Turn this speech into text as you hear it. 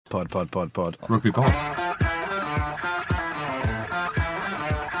Pod. Rugby Pod.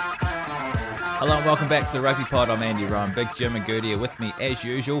 Hello and welcome back to the Rugby Pod. I'm Andy Rowan. Big Jim and Gertie are with me as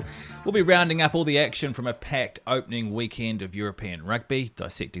usual. We'll be rounding up all the action from a packed opening weekend of European rugby,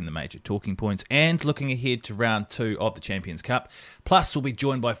 dissecting the major talking points and looking ahead to round 2 of the Champions Cup. Plus, we'll be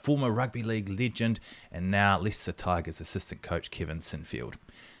joined by former rugby league legend and now Leicester Tigers assistant coach Kevin Sinfield.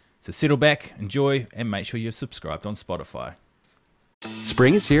 So settle back, enjoy, and make sure you're subscribed on Spotify.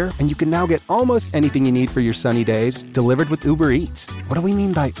 Spring is here, and you can now get almost anything you need for your sunny days delivered with Uber Eats. What do we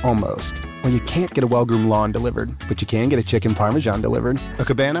mean by almost? Well, you can't get a well-groomed lawn delivered, but you can get a chicken parmesan delivered. A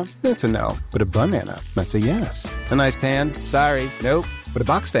cabana? That's a no. But a banana? That's a yes. A nice tan? Sorry, nope. But a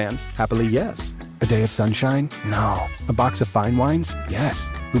box fan? Happily, yes. A day of sunshine? No. A box of fine wines? Yes.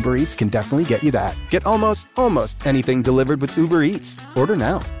 Uber Eats can definitely get you that. Get almost anything delivered with Uber Eats. Order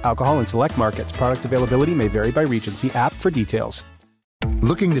now. Alcohol in select markets. Product availability may vary by region. See app for details.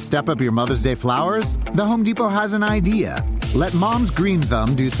 Looking to step up your Mother's Day flowers? The Home Depot has an idea. Let Mom's Green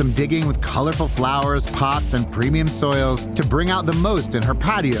Thumb do some digging with colorful flowers, pots, and premium soils to bring out the most in her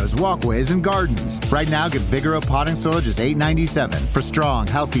patios, walkways, and gardens. Right now, get Vigoro potting soil just $8.97 for strong,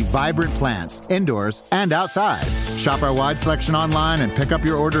 healthy, vibrant plants, indoors and outside. Shop our wide selection online and pick up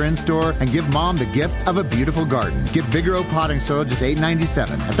your order in-store and give Mom the gift of a beautiful garden. Get Vigoro potting soil just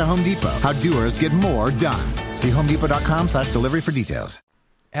 $8.97 at the Home Depot. How doers get more done. See homedepot.com/delivery for details.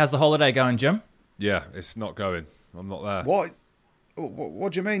 How's the holiday going, Jim? Yeah, it's not going. I'm not there.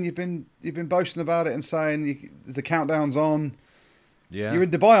 What do you mean? You've been boasting about it and saying the countdown's on. Yeah, you're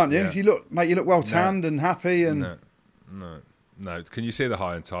in Dubai, aren't you? Yeah. You look well tanned and happy. And no. Can you see the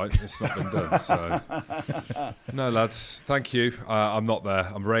high and tight? It's not been done. So no, lads. Thank you. I'm not there.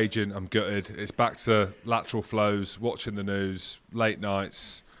 I'm raging. I'm gutted. It's back to lateral flows, watching the news, late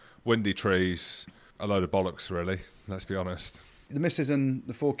nights, windy trees, a load of bollocks. Really. Let's be honest. The missus and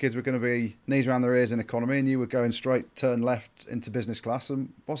the 4 kids were going to be knees around their ears in economy, and you were going straight, turn left into business class.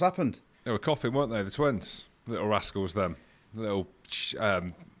 And what's happened? They were coughing, weren't they? The twins, little rascals, them, little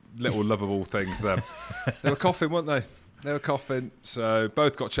lovable things, them. They were coughing, weren't they? They were coughing. So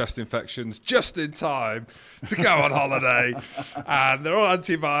both got chest infections just in time to go on holiday, and they're on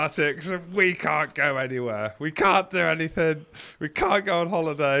antibiotics, and we can't go anywhere. We can't do anything. We can't go on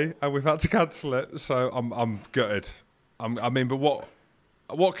holiday, and we've had to cancel it. So I'm gutted. But what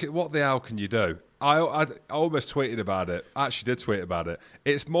the hell can you do? I almost tweeted about it. I actually did tweet about it.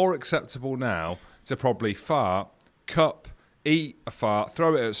 It's more acceptable now to probably fart, cup, eat a fart,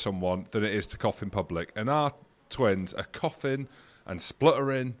 throw it at someone than it is to cough in public. And our twins are coughing and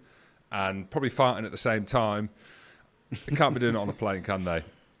spluttering and probably farting at the same time. They can't be doing it on a plane, can they?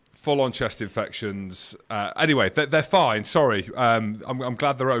 Full-on chest infections. Anyway, they're fine. Sorry. I'm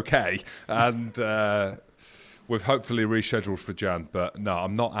glad they're okay. And... we've hopefully rescheduled for Jan, but no,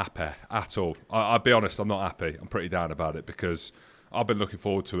 I'm not happy at all. I'll be honest, I'm not happy. I'm pretty down about it because I've been looking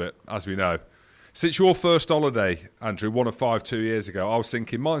forward to it, as we know. Since your first holiday, Andrew, 1 of 5 2 years ago, I was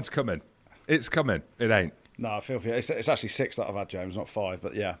thinking, mine's coming. It's coming. It ain't. No, I feel for you. It's actually 6 that I've had, James, not 5.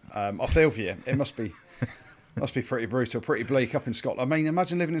 But yeah, I feel for you. It must be pretty brutal, pretty bleak up in Scotland. I mean,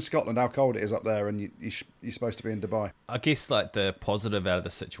 imagine living in Scotland, how cold it is up there, and you're supposed to be in Dubai. I guess like the positive out of the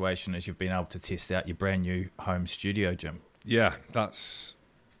situation is you've been able to test out your brand new home studio, Jim. Yeah, that's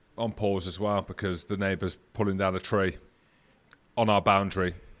on pause as well because the neighbours pulling down a tree on our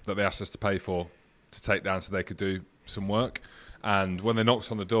boundary that they asked us to pay for to take down so they could do some work. And when they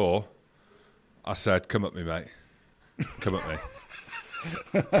knocked on the door, I said, "Come at me, mate. Come at me."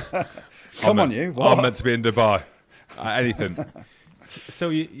 Come on, you. What? I'm meant to be in Dubai. Anything. So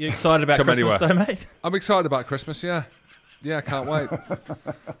you excited about Come Christmas anywhere. though, mate? I'm excited about Christmas, yeah. Yeah, I can't wait. Have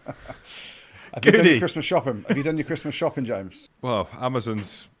you done your Christmas shopping? Have you done your Christmas shopping, James? Well,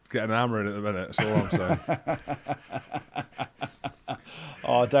 Amazon's getting an hammer in at the minute, that's all I'm saying.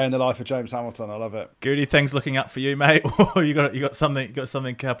 Oh, a day in the life of James Hamilton. I love it. Gertie, things looking up for you, mate. you got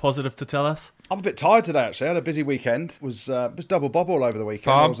something positive to tell us? I'm a bit tired today, actually. I had a busy weekend. Was double bob all over the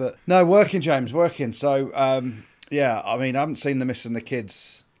weekend. Farm? No, working, James, working. So, yeah, I mean, I haven't seen the miss and the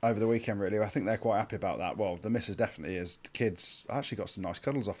kids over the weekend, really. I think they're quite happy about that. Well, the missus definitely is. The kids, I actually got some nice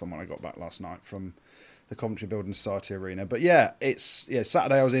cuddles off them when I got back last night from the Coventry Building Society Arena. But yeah,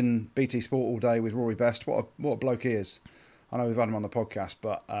 Saturday I was in BT Sport all day with Rory Best. What a bloke he is. I know we've had him on the podcast,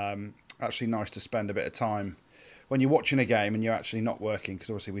 but actually nice to spend a bit of time when you're watching a game and you're actually not working, because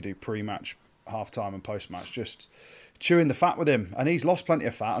obviously we do pre-match, half-time and post-match, just chewing the fat with him. And he's lost plenty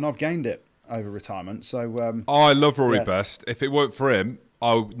of fat and I've gained it over retirement. So I love Rory Best. If it weren't for him,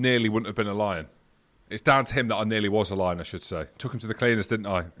 I nearly wouldn't have been a Lion. It's down to him that I nearly was a Lion, I should say. Took him to the cleaners, didn't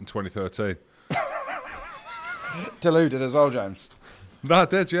I, in 2013? Deluded as well, James. No, I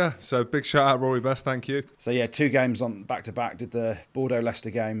did, yeah. So big shout out, Rory Best, thank you. So yeah, 2 games on back to back. Did the Bordeaux-Leicester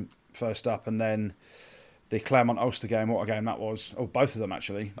game first up, and then the Claremont-Ulster game. What a game that was. Oh, both of them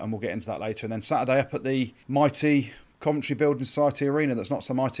actually, and we'll get into that later. And then Saturday up at the mighty Coventry Building Society Arena that's not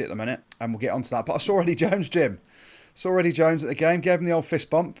so mighty at the minute, and we'll get onto that. But I saw Eddie Jones, Jim. Saw Eddie Jones at the game, gave him the old fist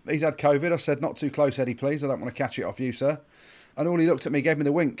bump. He's had COVID. I said, not too close, Eddie, please. I don't want to catch it off you, sir. And all he looked at me, gave me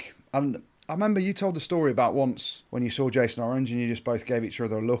the wink. And I remember you told the story about once when you saw Jason Orange and you just both gave each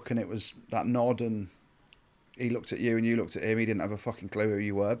other a look, and it was that nod, and he looked at you and you looked at him. He didn't have a fucking clue who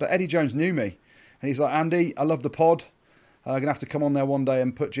you were. But Eddie Jones knew me. And he's like, Andy, I love the pod. I'm going to have to come on there one day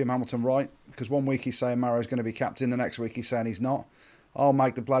and put Jim Hamilton right, because one week he's saying Marrow's going to be captain, the next week he's saying he's not. I'll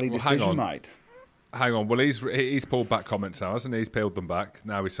make the bloody decision, mate. Hang on. Well, he's pulled back comments now, hasn't he? He's peeled them back.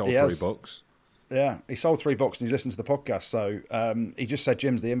 Now he's sold 3 books. Yeah, he sold 3 books and he's listened to the podcast. So he just said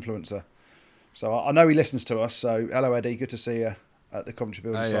Jim's the influencer. So I know he listens to us. So hello, Eddie. Good to see you at the Coventry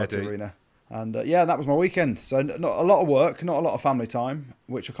Building Society Arena. And that was my weekend. So not a lot of work, not a lot of family time,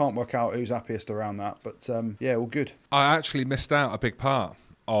 which I can't work out who's happiest around that. But all good. I actually missed out a big part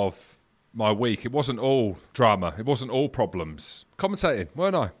of my week. It wasn't all drama. It wasn't all problems. Commentating,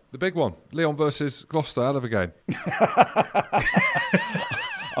 weren't I? The big one. Leon versus Gloucester. Hell of a game.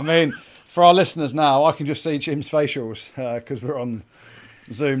 I mean, for our listeners now, I can just see Jim's facials because we're on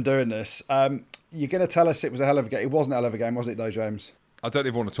Zoom doing this. You're going to tell us it was a hell of a game. It wasn't a hell of a game, was it, though, James? I don't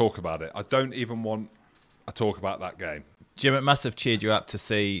even want to talk about it. I don't even want to talk about that game. Jim, it must have cheered you up to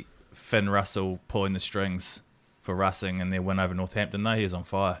see Finn Russell pulling the strings for Racing and their win over Northampton. Though he was on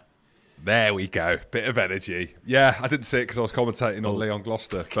fire. There we go. Bit of energy. Yeah, I didn't see it because I was commentating on Leon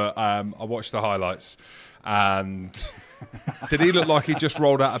Gloucester, but I watched the highlights. And did he look like he just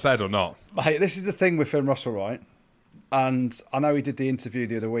rolled out of bed or not? Mate, this is the thing with Finn Russell, right? And I know he did the interview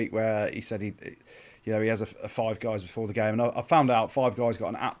the other week where he said he has a 5 guys before the game. And I found out 5 guys got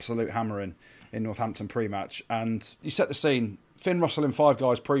an absolute hammering in Northampton pre-match. And you set the scene. Finn Russell in 5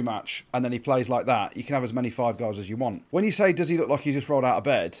 guys pre-match, and then he plays like that. You can have as many 5 guys as you want. When you say, does he look like he just rolled out of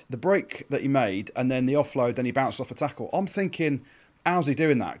bed? The break that he made, and then the offload, then he bounced off a tackle. I'm thinking, how's he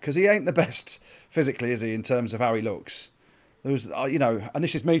doing that? Because he ain't the best physically, is he, in terms of how he looks? There was, and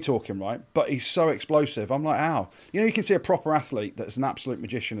this is me talking, right? But he's so explosive. I'm like, how? You can see a proper athlete that's an absolute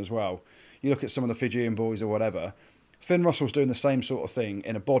magician as well. You look at some of the Fijian boys or whatever. Finn Russell's doing the same sort of thing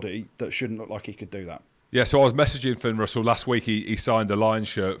in a body that shouldn't look like he could do that. Yeah, so I was messaging Finn Russell last week. He signed a Lions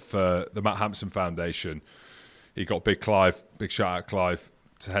shirt for the Matt Hampson Foundation. He got big shout out Clive,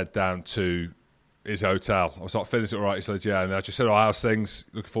 to head down to his hotel. I was like, Finn, is it all right? He said, yeah. And I just said, how's things?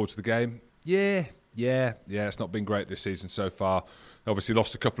 Looking forward to the game? Yeah. It's not been great this season so far. Obviously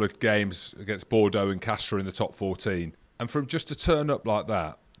lost a couple of games against Bordeaux and Castres in the top 14. And from just to turn up like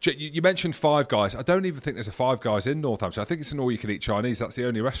that, you mentioned 5 guys. I don't even think there's a 5 guys in Northampton. I think it's an all-you-can-eat Chinese. That's the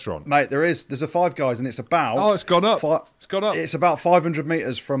only restaurant. Mate, there's a 5 guys, and it's about... Oh, it's gone up. It's gone up. It's about 500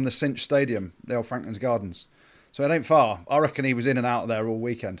 metres from the Cinch Stadium, the old Franklin's Gardens. So it ain't far. I reckon he was in and out of there all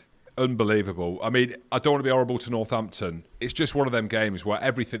weekend. Unbelievable. I mean, I don't want to be horrible to Northampton. It's just one of them games where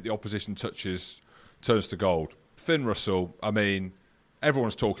everything the opposition touches turns to gold. Finn Russell, I mean,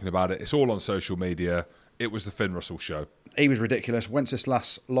 everyone's talking about it. It's all on social media. It was the Finn Russell show. He was ridiculous.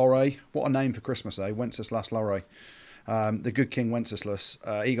 Wenceslas Lorre. What a name for Christmas, eh? Wenceslas Lorre. The good King Wenceslas.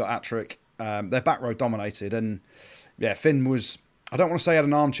 He got hat-trick. Their back row dominated. And, yeah, Finn was... I don't want to say he had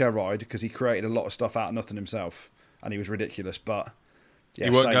an armchair ride because he created a lot of stuff out of nothing himself. And he was ridiculous. But, yeah,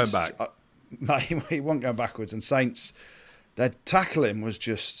 he weren't going back. No, he wasn't going backwards. And Saints, their tackling was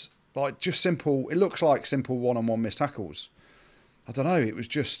just simple. It looks like simple one-on-one missed tackles. I don't know. It was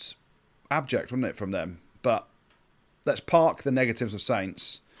just abject, wasn't it, from them? But... let's park the negatives of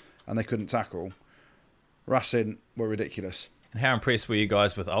Saints, and they couldn't tackle. Racing were ridiculous. And how impressed were you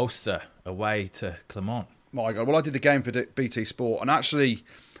guys with Ulster away to Clermont? My God. Well, I did the game for BT Sport, and actually,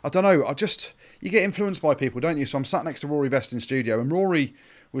 I don't know, you get influenced by people, don't you? So I'm sat next to Rory Best in studio, and Rory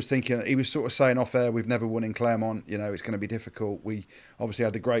was thinking, he was sort of saying off air, we've never won in Clermont, it's going to be difficult. We obviously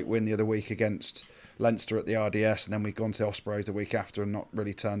had the great win the other week against Leinster at the RDS, and then we'd gone to Ospreys the week after and not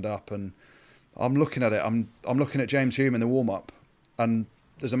really turned up, and I'm looking at it. I'm looking at James Hume in the warm-up, and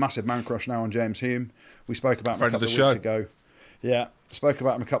there's a massive man crush now on James Hume. We spoke about him a couple of weeks ago. Yeah, spoke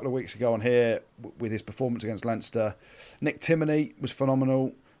about him a couple of weeks ago on here with his performance against Leinster. Nick Timoney was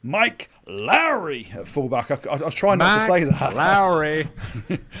phenomenal. Mike Lowry at fullback. I was trying not to say that. Lowry.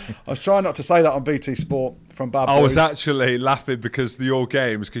 I was trying not to say that on BT Sport. from Bad I was Boys. actually laughing because your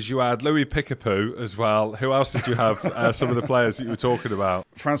games, because you had Louis Pickapoo as well. Who else did you have? Some of the players that you were talking about.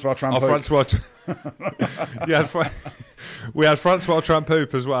 Francois Trampoop. Oh, Francois. We had Francois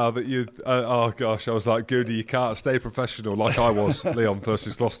Trampoop as well. That you. Oh gosh, I was like, Goody, you can't stay professional like I was. Leon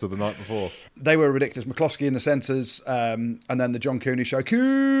versus Gloucester the night before. They were ridiculous. McCloskey in the centres, and then the John Cooney show.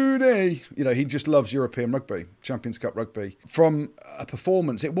 Cooney, he just loves European rugby, Champions Cup rugby. From a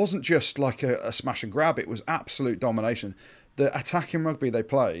performance, it wasn't just like a smash and grab. It was absolute domination. The attacking rugby they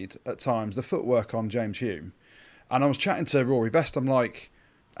played at times, the footwork on James Hume. And I was chatting to Rory Best. I'm like,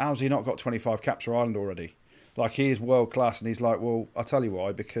 how's he not got 25 caps for Ireland already? Like, he is world class. And he's like, well, I'll tell you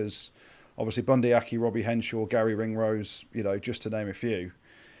why. Because obviously Bundy Aki, Robbie Henshaw, Gary Ringrose, just to name a few.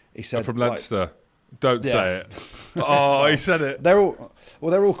 He said, from Leinster. Don't say it. Oh, he said it. They're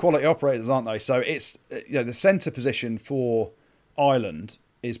all quality operators, aren't they? So it's the centre position for Ireland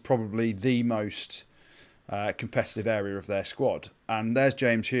is probably the most competitive area of their squad, and there's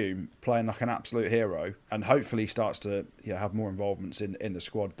James Hume playing like an absolute hero, and hopefully he starts to have more involvements in the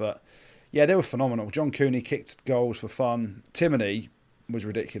squad. But yeah, they were phenomenal. John Cooney kicked goals for fun. Timoney was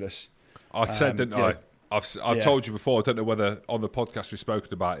ridiculous. I said, didn't I? I've told you before. I don't know whether on the podcast we've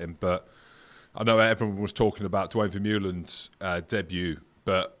spoken about him, but I know everyone was talking about Dwayne Vermeulen's debut.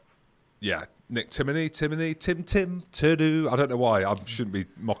 But yeah, Nick Timoney, Tim, Tudu. I don't know why. I shouldn't be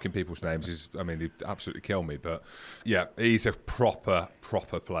mocking people's names. He'd absolutely kill me. But yeah, he's a proper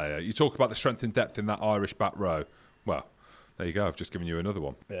player. You talk about the strength and depth in that Irish back row. Well, there you go. I've just given you another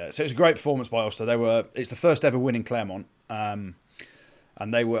one. Yeah, so it was a great performance by Ulster. It's the first ever win in Claremont.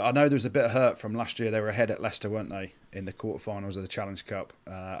 And they were. I know there was a bit of hurt from last year. They were ahead at Leicester, weren't they, in the quarterfinals of the Challenge Cup?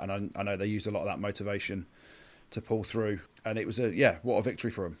 And I know they used a lot of that motivation to pull through. And it was what a victory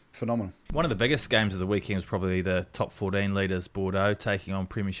for them. Phenomenal. One of the biggest games of the weekend was probably the top 14 leaders, Bordeaux, taking on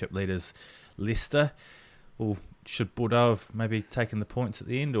Premiership leaders Leicester. Well, should Bordeaux have maybe taken the points at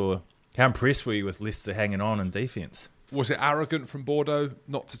the end, or how impressed were you with Leicester hanging on in defence? Was it arrogant from Bordeaux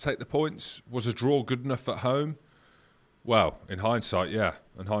not to take the points? Was a draw good enough at home? Well, in hindsight, yeah.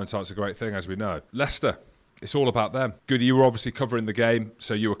 And hindsight's a great thing, as we know. Leicester, it's all about them. Good, you were obviously covering the game,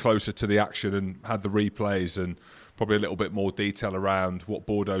 so you were closer to the action and had the replays and probably a little bit more detail around what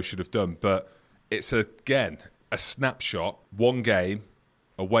Bordeaux should have done. But it's, again, a snapshot, one game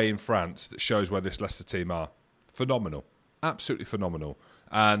away in France that shows where this Leicester team are. Phenomenal. Absolutely phenomenal.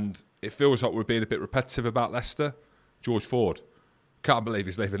 And it feels like we're being a bit repetitive about Leicester. George Ford. Can't believe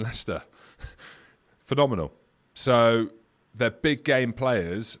he's leaving Leicester. Phenomenal. So their big game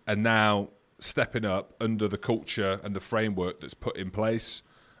players are now stepping up under the culture and the framework that's put in place.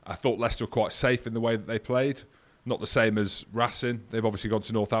 I thought Leicester were quite safe in the way that they played. Not the same as Racing. They've obviously gone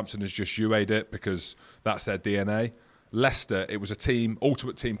to Northampton as just UA'd it because that's their DNA. Leicester, it was a team,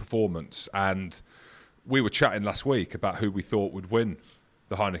 ultimate team performance. And we were chatting last week about who we thought would win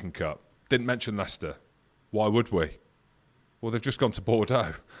the Heineken Cup. Didn't mention Leicester. Why would we? Well, they've just gone to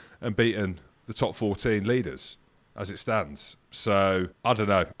Bordeaux and beaten the top 14 leaders as it stands. So, I don't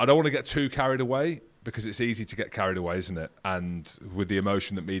know. I don't want to get too carried away because it's easy to get carried away, isn't it? And with the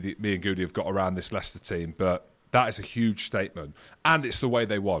emotion that me and Goody have got around this Leicester team. But that is a huge statement. And it's the way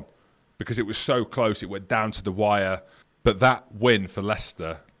they won because it was so close. It went down to the wire. But that win for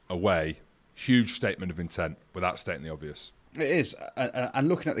Leicester away, huge statement of intent without stating the obvious. It is. And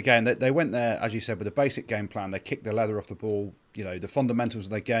looking at the game, they went there, as you said, with a basic game plan. They kicked the leather off the ball. The fundamentals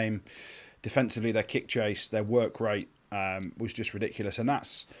of their game. Defensively, their kick chase, their work rate was just ridiculous. And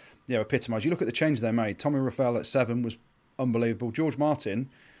that's, epitomised. You look at the changes they made. Tommy Raphael at 7 was unbelievable. George Martin,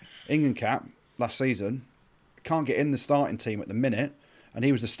 England cap last season, can't get in the starting team at the minute. And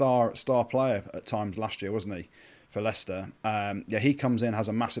he was the star player at times last year, wasn't he, for Leicester? He comes in, has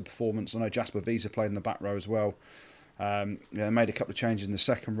a massive performance. I know Jasper Visa played in the back row as well. They made a couple of changes in the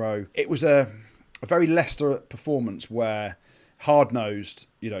second row. It was a very Leicester performance where hard-nosed,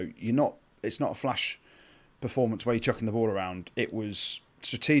 it's not a flash performance where you're chucking the ball around. It was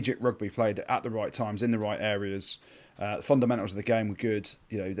strategic rugby played at the right times in the right areas. The fundamentals of the game were good.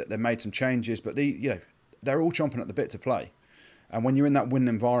 They made some changes, but they're all chomping at the bit to play. And when you're in that winning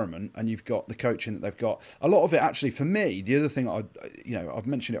environment and you've got the coaching that they've got, a lot of it actually for me, the other thing I've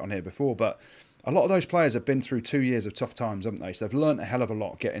mentioned it on here before, but a lot of those players have been through 2 years of tough times, haven't they? So they've learnt a hell of a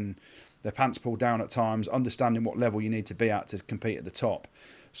lot, getting their pants pulled down at times, understanding what level you need to be at to compete at the top.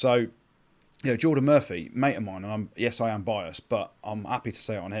 So, Jordan Murphy, mate of mine, and I am biased, but I'm happy to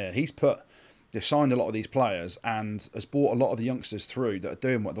say it on here. They've signed a lot of these players and has brought a lot of the youngsters through that are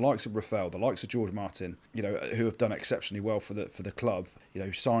doing what the likes of Raphael, the likes of George Martin, who have done exceptionally well for the club.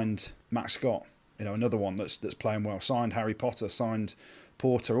 Signed Max Scott, another one that's playing well. Signed Harry Potter, signed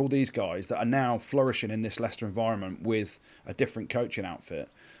Porter, all these guys that are now flourishing in this Leicester environment with a different coaching outfit.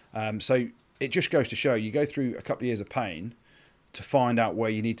 So it just goes to show you go through a couple of years of pain to find out where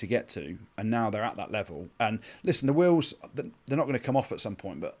you need to get to, and now they're at that level. And listen, the wheels, they're not going to come off at some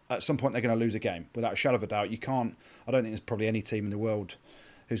point, but at some point they're going to lose a game without a shadow of a doubt. I don't think there's probably any team in the world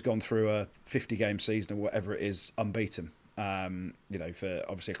who's gone through a 50-game season or whatever it is unbeaten. For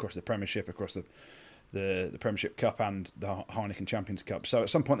obviously across the Premiership, across the Premiership Cup and the Heineken Champions Cup. So at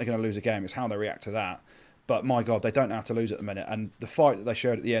some point they're going to lose a game. It's how they react to that. But my God, they don't know how to lose at the minute. And the fight that they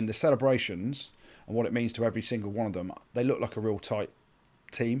showed at the end, the celebrations and what it means to every single one of them, they look like a real tight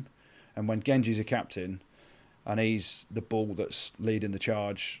team. And when Genji's a captain and he's the bull that's leading the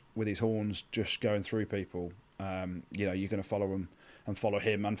charge with his horns just going through people, you're going to follow him and follow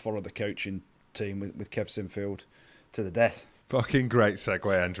him and follow the coaching team with Kev Sinfield to the death. Fucking great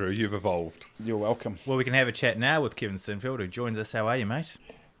segue, Andrew. You've evolved. You're welcome. Well, we can have a chat now with Kevin Sinfield, who joins us. How are you, mate?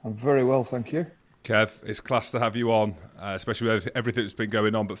 I'm very well, thank you. Kev, it's class to have you on, especially with everything that's been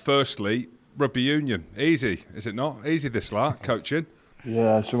going on. But firstly, rugby union. Easy, is it not? Easy this lot, coaching.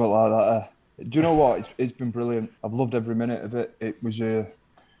 Yeah, something like that. Do you know what? It's been brilliant. I've loved every minute of it. It was a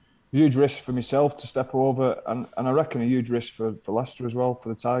huge risk for myself to step over, and I reckon a huge risk for Leicester as well, for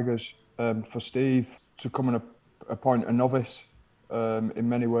the Tigers, for Steve to come and appoint a novice. In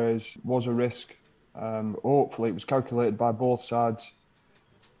many ways, was a risk. Hopefully, it was calculated by both sides.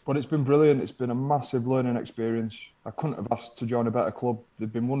 But it's been brilliant. It's been a massive learning experience. I couldn't have asked to join a better club.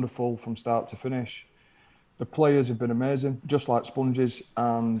 They've been wonderful from start to finish. The players have been amazing, just like sponges,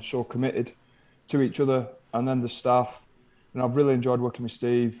 and so committed to each other. And then the staff. And I've really enjoyed working with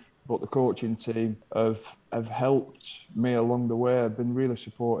Steve, but the coaching team have helped me along the way. I've been really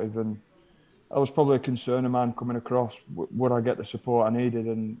supportive, and that was probably a concern of mine coming across. Would I get the support I needed?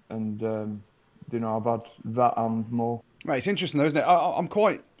 And I've had that and more. Right, it's interesting though, isn't it? I'm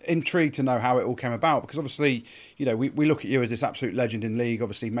quite intrigued to know how it all came about, because obviously, we look at you as this absolute legend in league,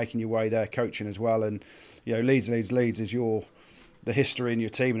 obviously making your way there, coaching as well, and Leeds is the history in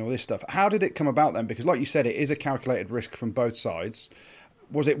your team and all this stuff. How did it come about then? Because like you said, it is a calculated risk from both sides.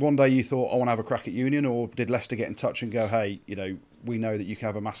 Was it one day you thought, I want to have a crack at Union, or did Leicester get in touch and go, hey, we know that you can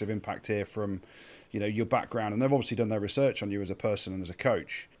have a massive impact here from your background, and they've obviously done their research on you as a person and as a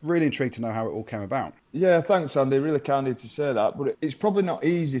coach. Really intrigued to know how it all came about. Yeah, thanks, Andy. Really kind of you to say that, but it's probably not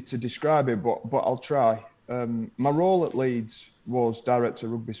easy to describe it, but I'll try. My role at Leeds was director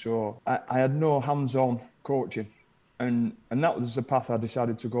of rugby, so I had no hands-on coaching, and that was the path I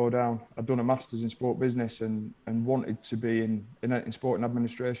decided to go down. I'd done a master's in sport business and wanted to be in sport and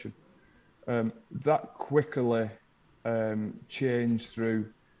administration. That quickly changed through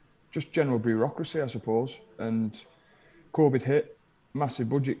just general bureaucracy, I suppose. And COVID hit, massive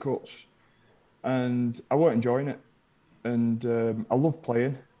budget cuts, and I weren't enjoying it. And I love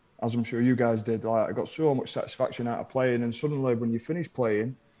playing, as I'm sure you guys did. Like, I got so much satisfaction out of playing, and suddenly when you finish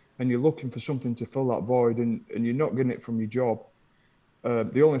playing and you're looking for something to fill that void, and you're not getting it from your job,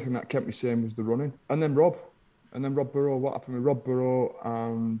 the only thing that kept me sane was the running. And then Rob Burrow, what happened with Rob Burrow,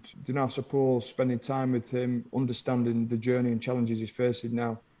 and I suppose spending time with him, understanding the journey and challenges he's facing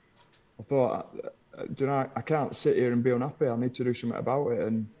now, I thought, I can't sit here and be unhappy. I need to do something about it.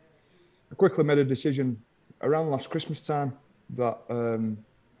 And I quickly made a decision around last Christmas time that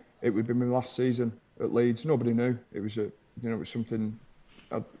it would be my last season at Leeds. Nobody knew. It was it was something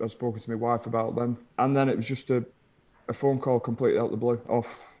I'd spoken to my wife about then. And then it was just a phone call completely out of the blue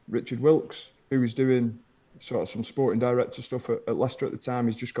off Richard Wilkes, who was doing sort of some sporting director stuff at Leicester at the time.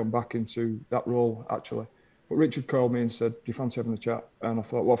 He's just gone back into that role, actually. But Richard called me and said, do you fancy having a chat? And I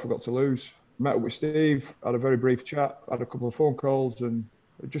thought, what have I got to lose? Met up with Steve, had a very brief chat, had a couple of phone calls, and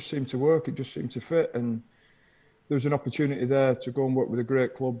it just seemed to work. It just seemed to fit. And there was an opportunity there to go and work with a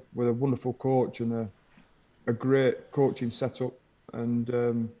great club, with a wonderful coach and a great coaching setup.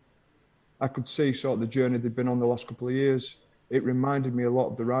 And I could see sort of the journey they'd been on the last couple of years. It reminded me a lot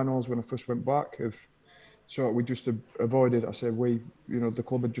of the Rhinos when I first went back. So we just avoided, the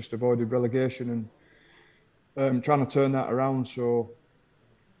club had just avoided relegation, and trying to turn that around.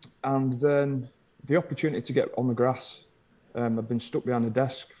 And then the opportunity to get on the grass. I've been stuck behind a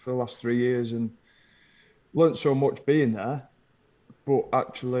desk for the last 3 years and learnt so much being there, but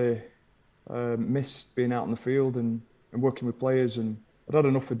actually missed being out in the field and working with players. And I'd had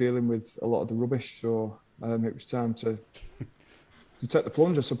enough of dealing with a lot of the rubbish, so it was time to take the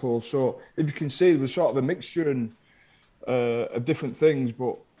plunge, I suppose. So if you can see, there was sort of a mixture of different things,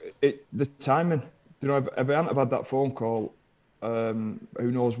 but the timing, if I hadn't have had that phone call, who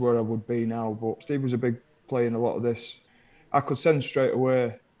knows where I would be now. But Steve was a big player in a lot of this. I could sense straight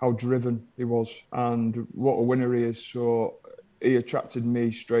away how driven he was and what a winner he is. So he attracted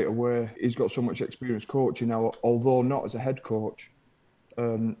me straight away. He's got so much experience coaching now, although not as a head coach.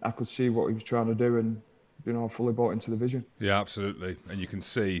 I could see what he was trying to do, and I fully bought into the vision. Yeah, absolutely. And you can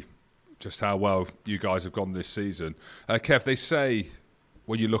see just how well you guys have gone this season. Kev, they say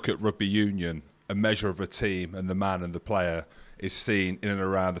when you look at rugby union, a measure of a team and the man and the player is seen in and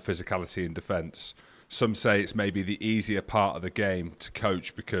around the physicality and defence. Some say it's maybe the easier part of the game to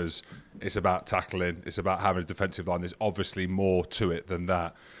coach because it's about tackling, it's about having a defensive line. There's obviously more to it than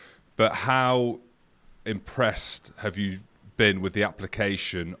that. But how impressed have you been with the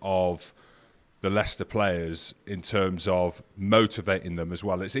application of the Leicester players in terms of motivating them as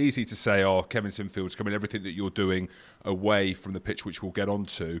well? It's easy to say, Kevin Sinfield's coming, everything that you're doing away from the pitch, which we'll get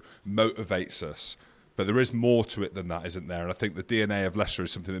onto, motivates us. But there is more to it than that, isn't there? And I think the DNA of Leicester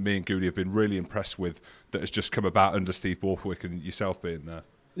is something that me and Goody have been really impressed with that has just come about under Steve Borthwick and yourself being there.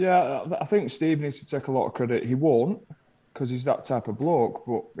 Yeah, I think Steve needs to take a lot of credit. He won't, because he's that type of bloke,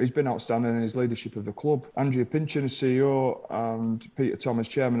 but he's been outstanding in his leadership of the club. Andrea Pinchin, as CEO, and Peter Thomas,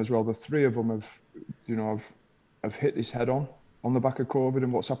 chairman as well. The three of them have hit this head on the back of COVID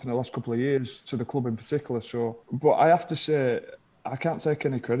and what's happened the last couple of years to the club in particular. So, but I have to say, I can't take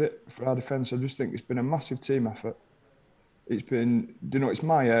any credit for our defence. I just think it's been a massive team effort. It's been, it's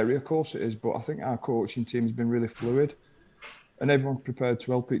my area, of course it is, but I think our coaching team has been really fluid and everyone's prepared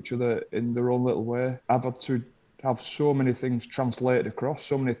to help each other in their own little way. I've had to have so many things translated across,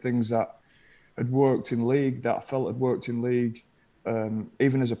 so many things that had worked in league, that I felt had worked in league,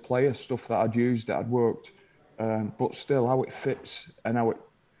 even as a player, stuff that I'd used that had worked, but still how it fits and how it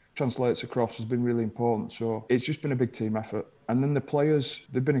translates across has been really important. So it's just been a big team effort. And then the players,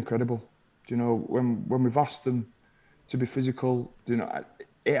 they've been incredible. When we've asked them to be physical,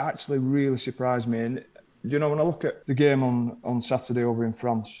 it actually really surprised me. And, when I look at the game on Saturday over in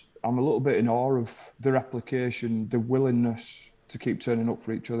France, I'm a little bit in awe of the replication, the willingness to keep turning up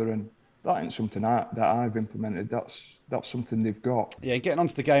for each other. And that ain't something that I've implemented. That's something they've got. Yeah, getting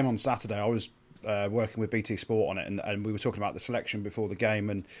onto the game on Saturday, I was working with BT Sport on it, and we were talking about the selection before the game.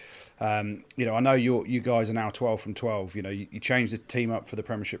 And I know you guys are now 12 from 12. You changed the team up for the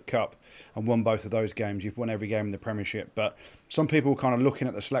Premiership Cup and won both of those games. You've won every game in the Premiership. But some people were kind of looking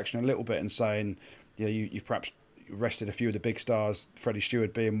at the selection a little bit and saying, you've perhaps rested a few of the big stars, Freddie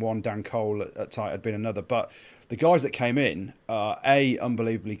Stewart being one, Dan Cole at tight had been another. But the guys that came in are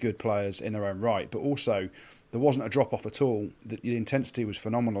unbelievably good players in their own right, but also there wasn't a drop-off at all. The intensity was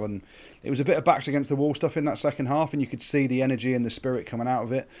phenomenal, and it was a bit of backs against the wall stuff in that second half, and you could see the energy and the spirit coming out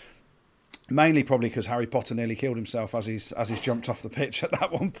of it. Mainly probably because Harry Potter nearly killed himself as he's jumped off the pitch at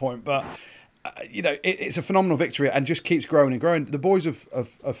that one point. But, it's a phenomenal victory and just keeps growing and growing. The boys have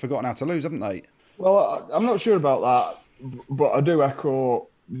forgotten how to lose, haven't they? Well, I'm not sure about that, but I do echo,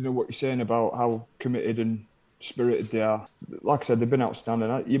 what you're saying about how committed and spirited they are. Like I said, they've been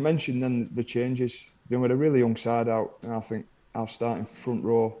outstanding. You mentioned then the changes. They had a really young side out, and I think our starting front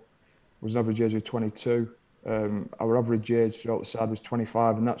row was an average age of 22. Our average age throughout the side was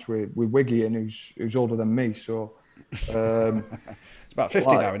 25, and that's with Wiggy in, who's older than me. So it's about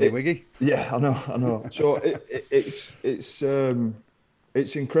 50 now, isn't it, Wiggy? Yeah, I know. So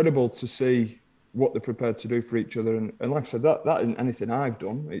it's incredible to see what they're prepared to do for each other, and like I said, that isn't anything I've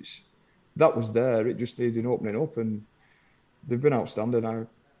done. That was there. It just needed opening up, and they've been outstanding. I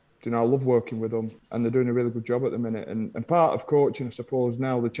love working with them, and they're doing a really good job at the minute. And part of coaching, I suppose,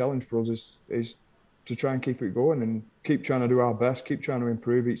 now the challenge for us is to try and keep it going and keep trying to do our best, keep trying to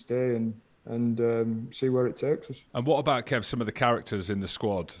improve each day, and see where it takes us. And what about, Kev, some of the characters in the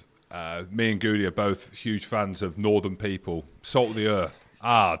squad? Me and Goody are both huge fans of Northern people, salt of the earth,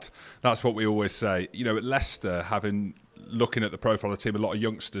 hard. That's what we always say. At Leicester, looking at the profile of the team, a lot of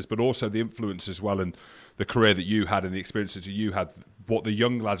youngsters, but also the influence as well, and the career that you had and the experiences that you had, what the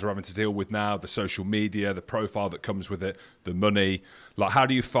young lads are having to deal with now, the social media, the profile that comes with it, the money. Like, how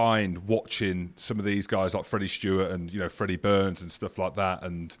do you find watching some of these guys like Freddie Stewart and, Freddie Burns and stuff like that,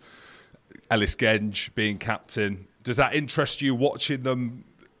 and Ellis Genge being captain? Does that interest you, watching them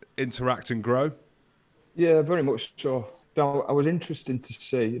interact and grow? Yeah, very much so. Now, I was interested to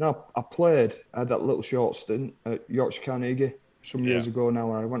see, I had that little short stint at Yorkshire Carnegie some years ago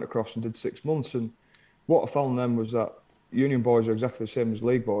now, and I went across and did 6 months. And what I found then was that Union boys are exactly the same as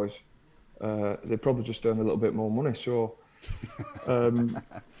League boys. They probably just earn a little bit more money. So,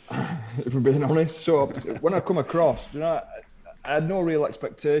 if we're being honest, so when I come across, I had no real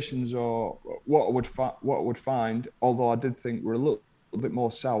expectations or what I would find. Although I did think we're a little bit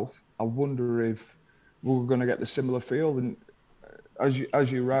more south. I wonder if we're going to get the similar feel. And as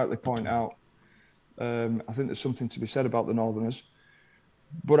you rightly point out, I think there's something to be said about the Northerners.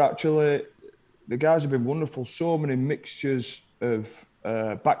 But actually, the guys have been wonderful. So many mixtures of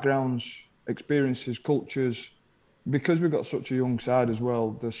backgrounds, experiences, cultures. Because we've got such a young side as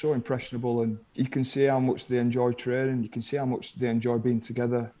well, they're so impressionable, and you can see how much they enjoy training. You can see how much they enjoy being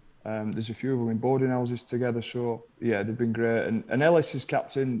together. There's a few of them in boarding houses together. So, yeah, they've been great. And Ellis is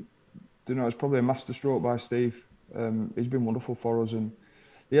captain. You know, it's probably a masterstroke by Steve. He's been wonderful for us, and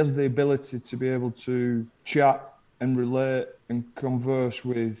he has the ability to be able to chat and relate and converse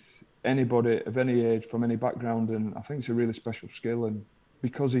with anybody of any age from any background, and I think it's a really special skill. And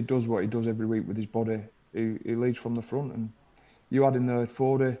because he does what he does every week with his body, he leads from the front. And you add in there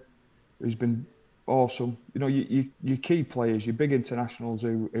Fordy, who's been awesome. You know, your key players, your big internationals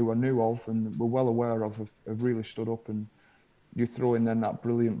who I knew of and were well aware of have really stood up, and you throw in then that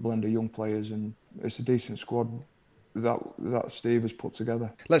brilliant blend of young players, and it's a decent squad that Steve has put together.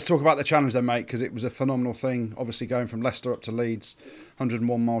 Let's talk about the challenge then, mate, because it was a phenomenal thing. Obviously, going from Leicester up to Leeds,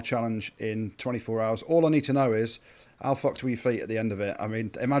 101-mile challenge in 24 hours. All I need to know is, how fucked were your feet at the end of it? I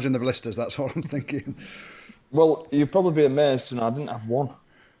mean, imagine the blisters, that's what I'm thinking. Well, you'd probably be amazed to know I didn't have one.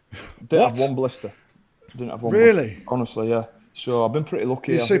 Have one blister. Didn't have one. Really? Blister, honestly, yeah. So I've been pretty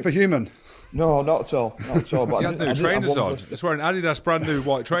lucky. You're superhuman. No, not at all. Not at all. But you had new trainers on. It's wearing Adidas brand new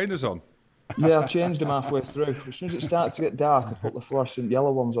white trainers on. Yeah, I changed them halfway through. As soon as it started to get dark, I put the fluorescent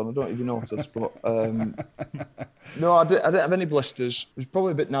yellow ones on. I don't even notice, but no, I didn't have any blisters. It was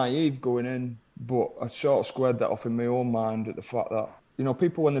probably a bit naive going in, but I sort of squared that off in my own mind at the fact that, you know,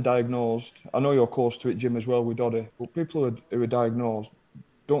 people when they're diagnosed, I know you're close to it, Jim, as well with Doddy, but people who are diagnosed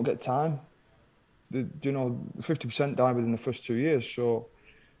don't get time. You know, 50% die within the first 2 years. So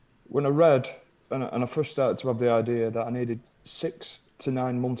when I read and I first started to have the idea that I needed 6 to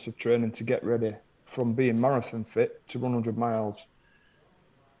 9 months of training to get ready from being marathon fit to run 100 miles,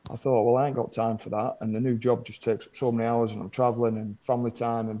 I thought, well, I ain't got time for that. And the new job just takes up so many hours, and I'm travelling and family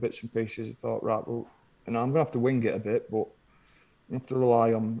time and bits and pieces. I thought, right, well, I'm going to have to wing it a bit, but I have to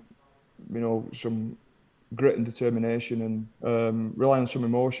rely on, you know, some grit and determination, and rely on some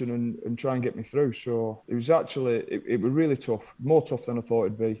emotion and try and get me through. So it was actually, it was really tough, more tough than I thought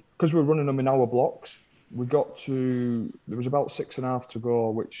it'd be. Because we're running them in hour blocks, there was about 6.5 to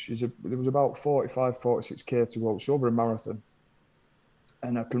go, there was about 45, 46K to go. It's over a marathon.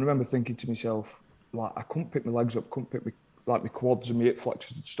 And I can remember thinking to myself, like, I couldn't pick my legs up, couldn't pick my quads and my hip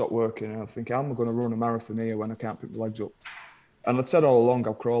flexors had stopped working. And I think, how am I going to run a marathon here when I can't pick my legs up? And I'd said all along,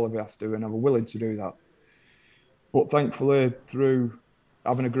 I'll crawl if I have to, and I'm willing to do that. But thankfully, through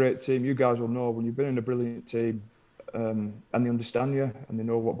having a great team, you guys will know when you've been in a brilliant team, and they understand you and they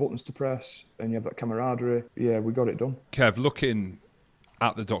know what buttons to press, and you have that camaraderie. Yeah, we got it done. Kev, looking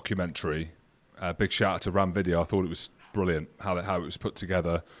at the documentary, big shout out to Ram Video. I thought it was brilliant how it was put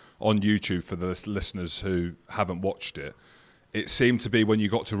together on YouTube for the listeners who haven't watched it. It seemed to be when you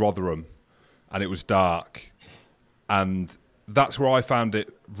got to Rotherham and it was dark, and that's where I found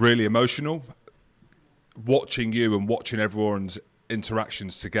it really emotional. Watching you and watching everyone's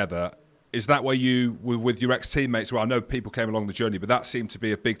interactions together. Is that where you were with your ex-teammates? Well, I know people came along the journey, but that seemed to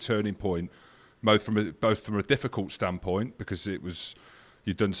be a big turning point, both from a difficult standpoint, because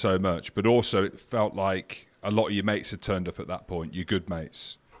you'd done so much, but also it felt like a lot of your mates had turned up at that point, your good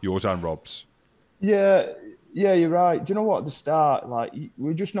mates, yours and Rob's. Yeah, you're right. Do you know what? At the start, like, we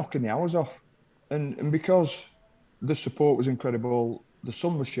were just knocking the hours off. And because the support was incredible, the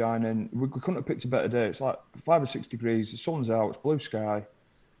sun was shining, we couldn't have picked a better day. It's like 5 or 6 degrees, the sun's out, it's blue sky.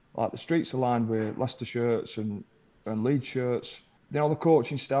 Like, the streets are lined with Leicester shirts and Leeds shirts. You know, the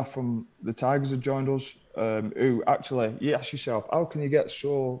coaching staff from the Tigers had joined us, who actually, you ask yourself, how can you get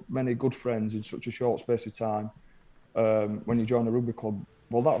so many good friends in such a short space of time when you join a rugby club?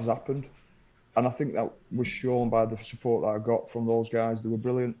 Well, that has happened. And I think that was shown by the support that I got from those guys. They were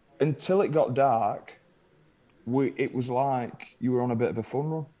brilliant. Until it got dark, it was like you were on a bit of a fun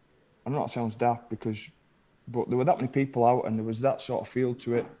run. I know that sounds daft, but there were that many people out and there was that sort of feel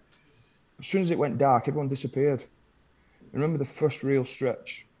to it. As soon as it went dark, everyone disappeared. I remember the first real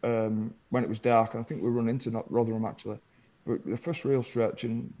stretch when it was dark, and I think we run into Rotherham actually, but the first real stretch,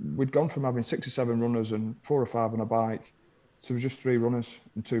 and we'd gone from having 6 or 7 runners and 4 or 5 on a bike to just 3 runners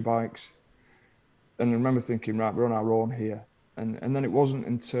and 2 bikes. And I remember thinking, right, we're on our own here. And then it wasn't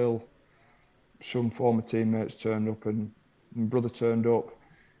until some former teammates turned up, and my brother turned up,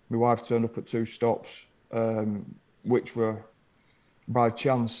 my wife turned up at 2 stops, which were, by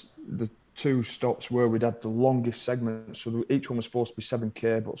chance, the 2 stops where we'd had the longest segment. So each one was supposed to be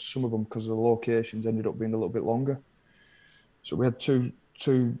 7K, but some of them, because of the locations, ended up being a little bit longer. So we had two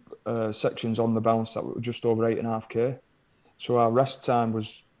sections on the bounce that were just over 8.5K. So our rest time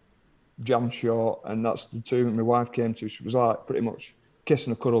was jam short, and that's the 2 that my wife came to. She was like pretty much kiss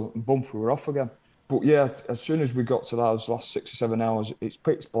and a cuddle, and bump, we were off again. But yeah, as soon as we got to those last 6 or 7 hours, it's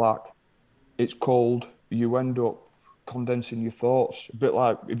pitch black, it's cold, you end up condensing your thoughts. A bit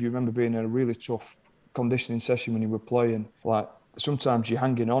like if you remember being in a really tough conditioning session when you were playing, like sometimes you're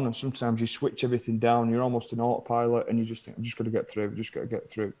hanging on and sometimes you switch everything down, you're almost an autopilot and you just think, I'm just got to get through, I've just got to get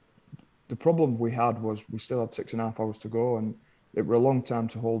through. The problem we had was we still had 6.5 hours to go and it were a long time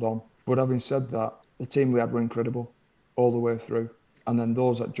to hold on. But having said that, the team we had were incredible all the way through. And then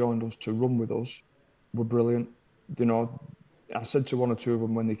those that joined us to run with us were brilliant. You know, I said to one or two of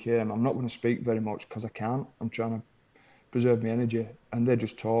them when they came, I'm not going to speak very much because I can't. I'm trying to preserve my energy. And they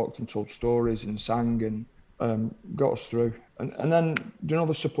just talked and told stories and sang and got us through. And then, you know,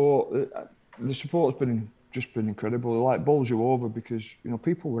 the support's been incredible. It like bowls you over because, you know,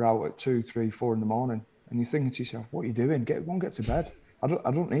 people were out at 2, 3, 4 in the morning and you're thinking to yourself, what are you doing? Get to bed. I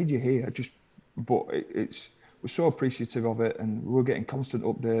don't need you here. We're so appreciative of it, and we're getting constant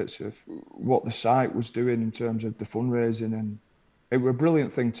updates of what the site was doing in terms of the fundraising, and it was a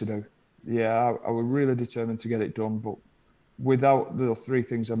brilliant thing to do. Yeah, I was really determined to get it done, but without the 3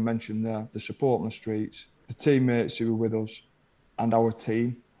 things I mentioned there, the support on the streets, the teammates who were with us, and our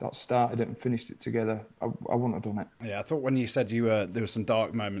team that started it and finished it together, I wouldn't have done it. Yeah, I thought when you said there were some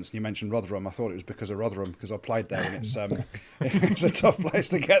dark moments and you mentioned Rotherham, I thought it was because of Rotherham, because I played there and it's a tough place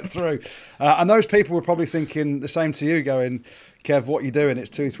to get through. And those people were probably thinking the same to you, going, Kev, what are you doing?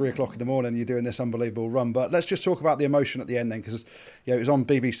 It's 2, 3 o'clock in the morning, you're doing this unbelievable run. But let's just talk about the emotion at the end then, because it was on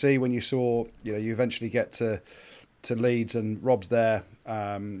BBC when you saw, you eventually get to Leeds and Rob's there.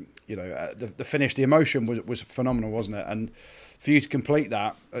 The finish, the emotion was phenomenal, wasn't it? And for you to complete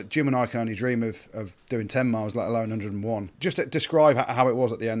that, Jim and I can only dream of doing 10 miles, let alone 101. Just to describe how it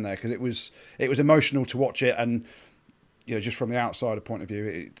was at the end there, because it was emotional to watch it, and just from the outsider point of view,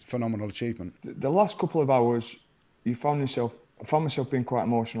 it's a phenomenal achievement. The last couple of hours, I found myself being quite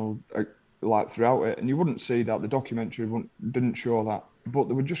emotional, like throughout it, and you wouldn't see that. The documentary didn't show that, but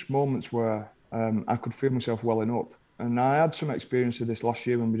there were just moments where I could feel myself welling up, and I had some experience of this last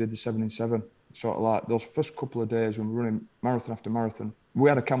year when we did the 7 in 7. Sort of like those first couple of days when we were running marathon after marathon, we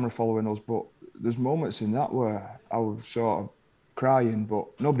had a camera following us, but there's moments in that where I was sort of crying, but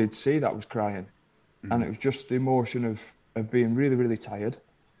nobody'd see that I was crying. And it was just the emotion of being really, really tired,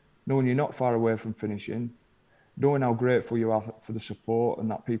 knowing you're not far away from finishing, knowing how grateful you are for the support and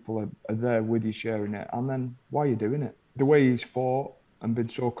that people are there with you sharing it, and then why you're doing it. The way he's fought and been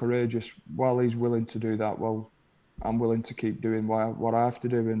so courageous, while he's willing to do that, well, I'm willing to keep doing what I have to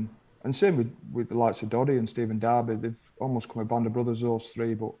do. And same with the likes of Doddy and Stephen Darby. They've almost come a band of brothers, those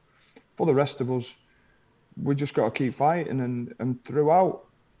 3. But for the rest of us, we just got to keep fighting. And throughout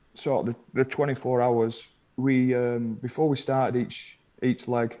sort of the 24 hours, we before we started each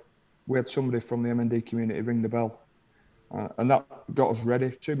leg, we had somebody from the MND community ring the bell. And that got us ready.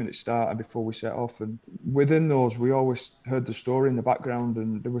 2 minutes started before we set off. And within those, we always heard the story in the background.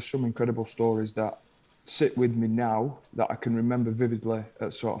 And there were some incredible stories that sit with me now that I can remember vividly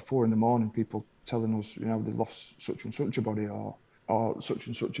at sort of 4 a.m, people telling us, they lost such and such a body, or such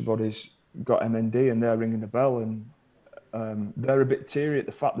and such a body's got MND and they're ringing the bell, and they're a bit teary at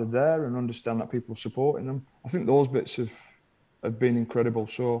the fact they're there and understand that people are supporting them. I think those bits have been incredible.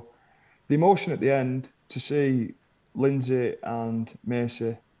 So the emotion at the end, to see Lindsay and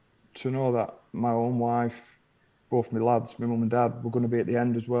Macy, to know that my own wife, both my lads, my mum and dad, were going to be at the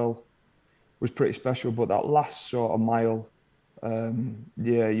end as well, was pretty special. But that last sort of mile,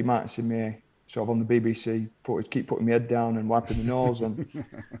 you might see me sort of on the BBC footage, keep putting my head down and wiping my nose and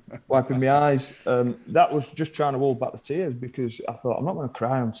wiping my eyes. That was just trying to hold back the tears, because I thought, I'm not going to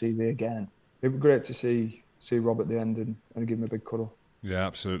cry on TV again. It was great to see Rob at the end and give him a big cuddle. Yeah,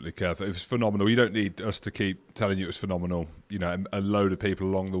 absolutely, Kev. It was phenomenal. You don't need us to keep telling you it was phenomenal. A load of people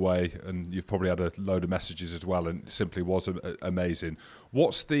along the way, and you've probably had a load of messages as well, and it simply was amazing.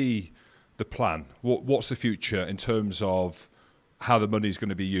 What's the plan? What's the future in terms of how the money is going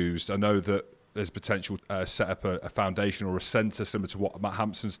to be used? I know that there's potential set up a foundation or a centre similar to what Matt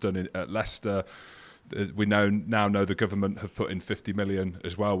Hampson's done at Leicester. We now know the government have put in 50 million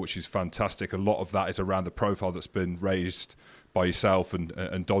as well, which is fantastic. A lot of that is around the profile that's been raised by yourself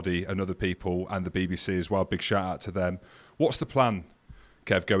and Doddy and other people, and the BBC as well. Big shout out to them. What's the plan,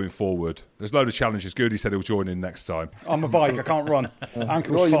 Kev, going forward? There's a load of challenges. Goody said he'll join in next time. On my bike, I can't run.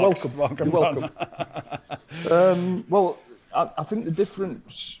 Ankles fucked. You're welcome. Well, I think the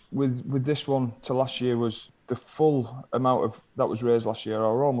difference with this one to last year was the full amount of that was raised last year,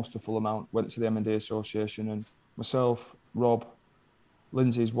 or almost the full amount, went to the M&D Association, and myself, Rob,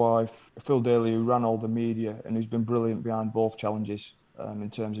 Lindsay's wife, Phil Daly, who ran all the media and who's been brilliant behind both challenges in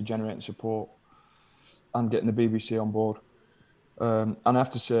terms of generating support and getting the BBC on board. And I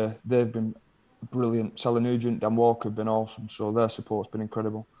have to say, they've been brilliant. Sally Nugent, Dan Walker have been awesome, so their support's been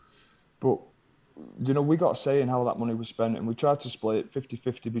incredible. But, we got a say in how that money was spent, and we tried to split it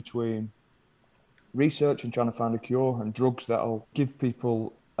 50-50 between research and trying to find a cure and drugs that'll give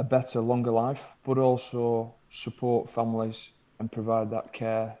people a better, longer life, but also support families and provide that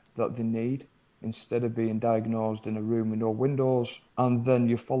care that they need instead of being diagnosed in a room with no windows. And then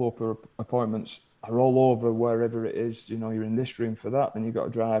your follow-up appointments are all over wherever it is. You're in this room for that, then you've got to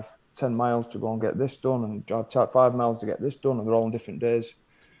drive 10 miles to go and get this done and drive 5 miles to get this done, and they're all on different days.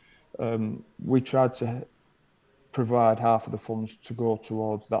 We tried to provide half of the funds to go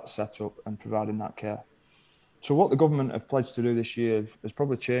towards that setup and providing that care. So what the government have pledged to do this year has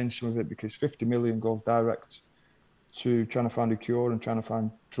probably changed some of it, because 50 million goes direct to trying to find a cure and trying to find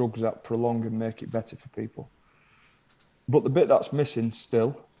drugs that prolong and make it better for people. But the bit that's missing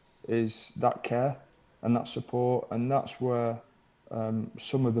still is that care and that support, and that's where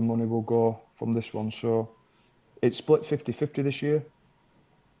some of the money will go from this one. So it's split 50-50 this year.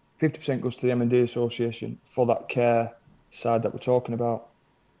 50% goes to the M&D Association for that care side that we're talking about.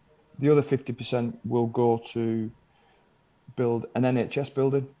 The other 50% will go to build an NHS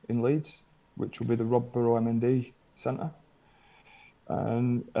building in Leeds, which will be the Rob Burrow M&D Centre.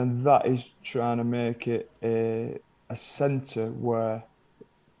 And that is trying to make it a centre where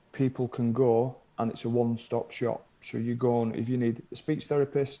people can go and it's a one-stop shop. So you go on, if you need a speech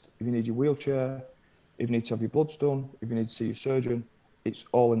therapist, if you need your wheelchair, if you need to have your bloods done, if you need to see your surgeon, it's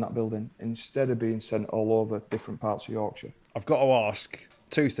all in that building instead of being sent all over different parts of Yorkshire. I've got to ask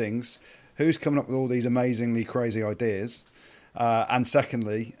two things. Who's coming up with all these amazingly crazy ideas? And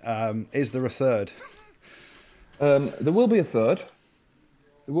secondly, is there a third? There will be a third.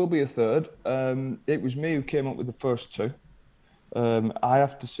 There will be a third. It was me who came up with the first two. I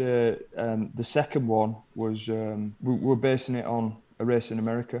have to say the second one was, we were basing it on a race in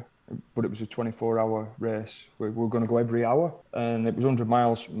America, but it was a 24-hour race. We were going to go every hour, and it was 100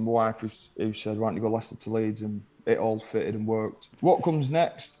 miles. My wife who said, why don't you go Leicester to Leeds, and it all fitted and worked. What comes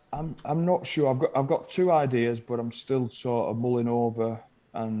next? I'm not sure. I've got two ideas, but I'm still sort of mulling over,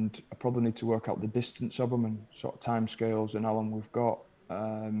 and I probably need to work out the distance of them and sort of timescales and how long we've got.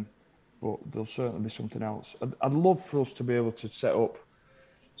 But there'll certainly be something else. I'd love for us to be able to set up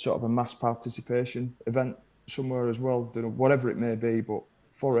sort of a mass participation event somewhere as well, whatever it may be, but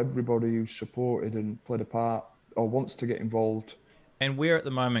for everybody who's supported and played a part or wants to get involved. And where at the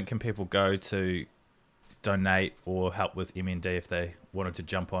moment can people go to donate or help with MND if they wanted to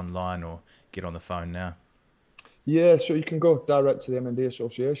jump online or get on the phone now? Yeah, so you can go direct to the MND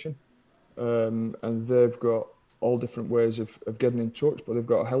Association, and they've got all different ways of getting in touch, but they've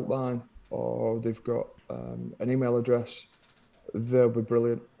got a helpline or they've got an email address. They'll be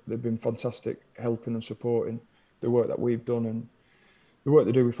brilliant. They've been fantastic helping and supporting the work that we've done, and the work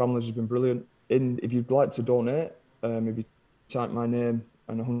they do with families has been brilliant. If you'd like to donate, if you type my name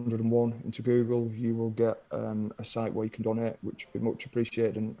and 101 into Google, you will get a site where you can donate, which would be much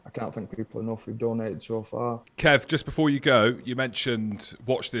appreciated, and I can't thank people enough who've donated so far. Kev, just before you go, you mentioned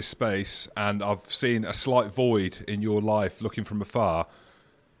watch this space, and I've seen a slight void in your life looking from afar.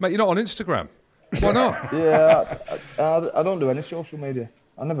 Mate, you're not on Instagram. Why not? Yeah, I don't do any social media.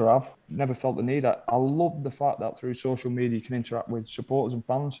 I never have. Never felt the need. I love the fact that through social media you can interact with supporters and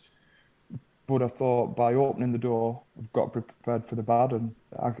fans. But I thought by opening the door, I've got to be prepared for the bad, and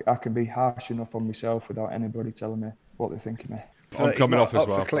I can be harsh enough on myself without anybody telling me what they think of me. I'm coming off as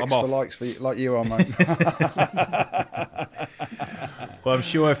well. For clicks, I'm off. for likes, like you are, mate. Well, I'm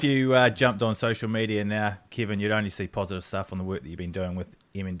sure if you jumped on social media now, Kevin, you'd only see positive stuff on the work that you've been doing with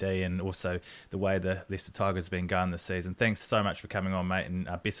M&D and also the way the Leicester Tigers have been going this season. Thanks so much for coming on, mate, and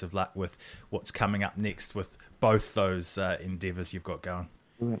best of luck with what's coming up next with both those endeavours you've got going.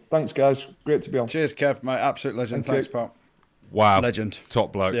 Brilliant. Thanks, guys. Great to be on. Cheers, Kev, mate. Absolute legend. Thank Thanks, you. pal. Wow. Legend.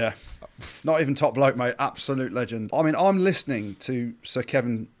 Top bloke. Yeah. Not even top bloke, mate. Absolute legend. I mean, I'm listening to Sir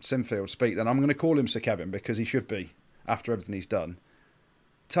Kevin Sinfield speak, then I'm going to call him Sir Kevin because he should be after everything he's done.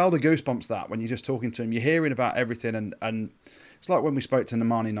 Tell the goosebumps that when you're just talking to him, you're hearing about everything, and it's like when we spoke to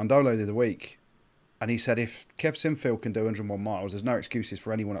Nemani Nandolo the other week, and he said if Kev Sinfield can do 101 miles, there's no excuses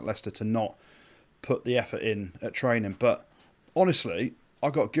for anyone at Leicester to not put the effort in at training. But honestly, I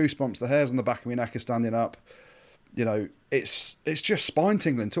got goosebumps. The hairs on the back of my neck are standing up. You know, it's just spine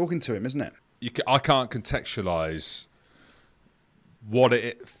tingling talking to him, isn't it? I can't contextualise what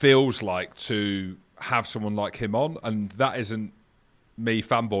it feels like to have someone like him on, and that isn't me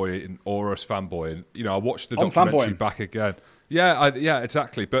fanboying or us fanboying. You know, I watched the documentary back again. Yeah, yeah,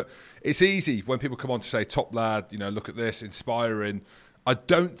 exactly. But it's easy when people come on to say, top lad, you know, look at this, inspiring. I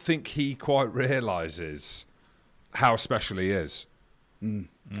don't think he quite realises how special he is. Mm.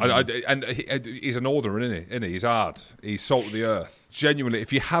 And he's a northerner, isn't he? He's hard. He's salt of the earth. Genuinely,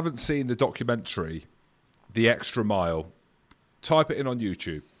 if you haven't seen the documentary, The Extra Mile, type it in on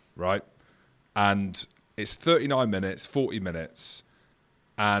YouTube, right? And it's 39 minutes, 40 minutes,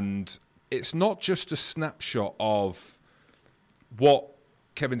 and it's not just a snapshot of what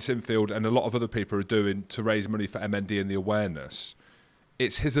Kevin Sinfield and a lot of other people are doing to raise money for MND and the awareness.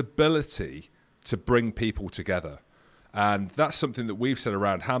 It's his ability to bring people together. And that's something that we've said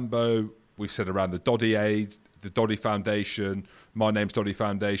around Hambo, we've said around the Doddy Aid, the Doddy Foundation, My Name's Doddy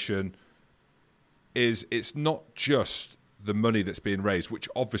Foundation, is it's not just the money that's being raised, which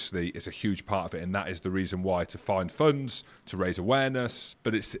obviously is a huge part of it, and that is the reason why, to find funds, to raise awareness,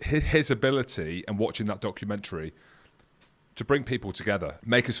 but it's his ability, and watching that documentary, to bring people together,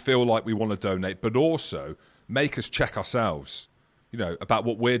 make us feel like we want to donate, but also make us check ourselves, about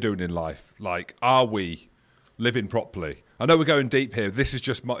what we're doing in life. Like, are we living properly? I know we're going deep here. This is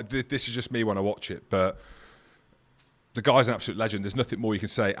just me when I watch it, but the guy's an absolute legend. There's nothing more you can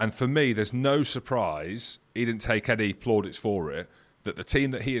say. And for me, there's no surprise he didn't take any plaudits for it, that the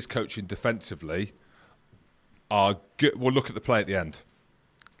team that he is coaching defensively are good. Well, look at the play at the end.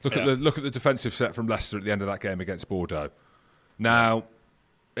 Look at the defensive set from Leicester at the end of that game against Bordeaux. Now,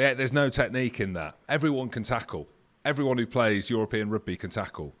 there's no technique in that. Everyone can tackle. Everyone who plays European rugby can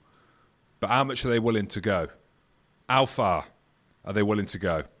tackle. But how much are they willing to go? How far are they willing to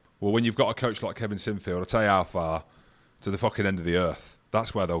go? Well, when you've got a coach like Kevin Sinfield, I'll tell you how far. To the fucking end of the earth.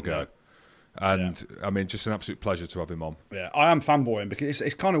 That's where they'll go. And, I mean, just an absolute pleasure to have him on. Yeah, I am fanboying because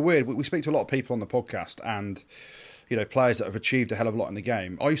it's kind of weird. We speak to a lot of people on the podcast and, players that have achieved a hell of a lot in the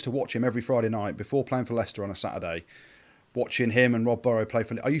game. I used to watch him every Friday night before playing for Leicester on a Saturday, watching him and Rob Burrow play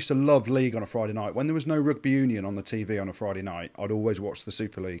for... I used to love League on a Friday night. When there was no rugby union on the TV on a Friday night, I'd always watch the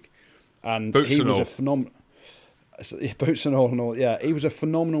Super League. And Boots he and was all. a phenomenal... Boots and all. Yeah, he was a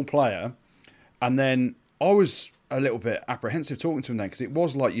phenomenal player. And then I was a little bit apprehensive talking to him then, because it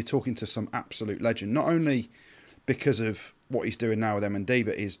was like you're talking to some absolute legend, not only because of what he's doing now with M&D,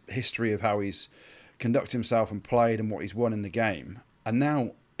 but his history of how he's conducted himself and played and what he's won in the game. And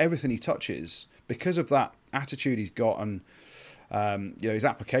now everything he touches, because of that attitude he's got and his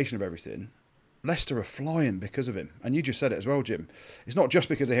application of everything, Leicester are flying because of him. And you just said it as well, Jim. It's not just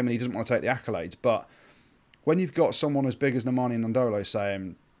because of him and he doesn't want to take the accolades, but when you've got someone as big as Nemani Nandolo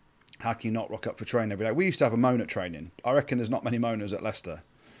saying, how can you not rock up for training every day? We used to have a moan at training. I reckon there's not many moaners at Leicester.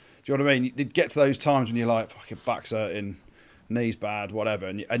 Do you know what I mean? You'd get to those times when you're like, fucking back's hurting, knees bad, whatever.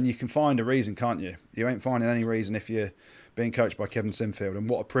 And you can find a reason, can't you? You ain't finding any reason if you're being coached by Kevin Sinfield. And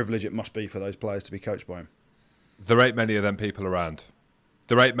what a privilege it must be for those players to be coached by him. There ain't many of them people around.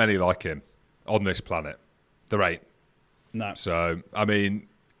 There ain't many like him on this planet. There ain't. No. So, I mean,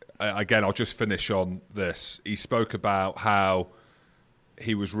 again, I'll just finish on this. He spoke about how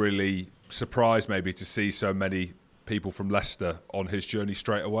he was really surprised maybe to see so many people from Leicester on his journey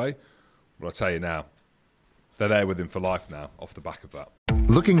straight away. Well, I'll tell you now, they're there with him for life now off the back of that.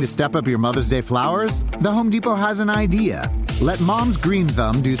 Looking to step up your Mother's Day flowers? The Home Depot has an idea. Let Mom's green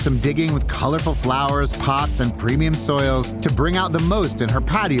thumb do some digging with colorful flowers, pots, and premium soils to bring out the most in her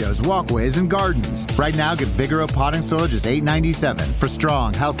patios, walkways, and gardens. Right now, get Vigoro potting soil just $8.97 for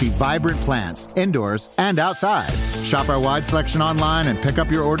strong, healthy, vibrant plants, indoors and outside. Shop our wide selection online and pick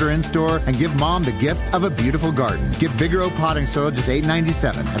up your order in-store and give Mom the gift of a beautiful garden. Get Vigoro potting soil just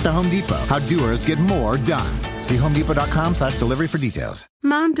 $8.97 at the Home Depot. How doers get more done. See homedepot.com/delivery for details.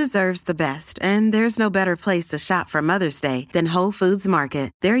 Mom deserves the best, and there's no better place to shop for Mother's Day than Whole Foods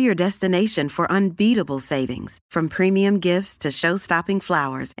Market. They're your destination for unbeatable savings, from premium gifts to show-stopping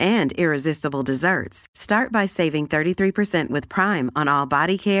flowers and irresistible desserts. Start by saving 33% with Prime on all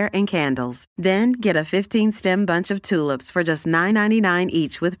body care and candles. Then get a 15-stem bunch of tulips for just $9.99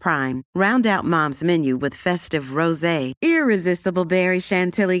 each with Prime. Round out Mom's menu with festive rosé, irresistible berry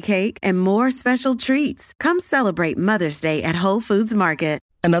chantilly cake, and more special treats. Come celebrate Mother's Day at Whole Foods Market.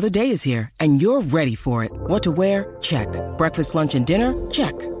 Another day is here, and you're ready for it. What to wear? Check. Breakfast, lunch, and dinner?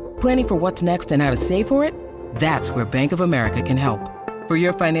 Check. Planning for what's next and how to save for it? That's where Bank of America can help. For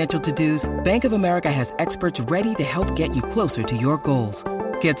your financial to-dos, Bank of America has experts ready to help get you closer to your goals.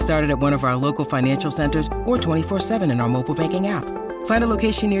 Get started at one of our local financial centers or 24/7 in our mobile banking app. Find a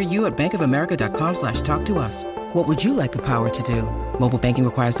location near you at bankofamerica.com/talktous. What would you like the power to do? Mobile banking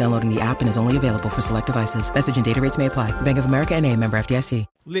requires downloading the app and is only available for select devices. Message and data rates may apply. Bank of America N.A., member FDIC.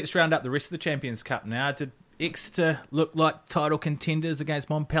 Let's round up the rest of the Champions Cup now. Did Exeter look like title contenders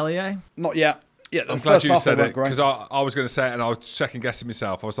against Montpellier? Not yet. Yeah, I'm glad you said it, because I was going to say it and I was second-guessing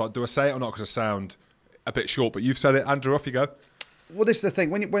myself. I was like, do I say it or not, because I sound a bit short? But you've said it. Andrew, off you go. Well, this is the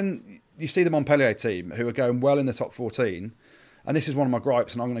thing. When you see the Montpellier team, who are going well in the top 14, and this is one of my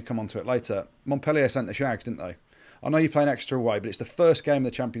gripes, and I'm going to come on to it later. Montpellier sent the Shags, didn't they? I know you're playing Exeter away, but it's the first game of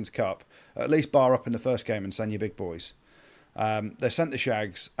the Champions Cup. At least bar up in the first game and send your big boys. They sent the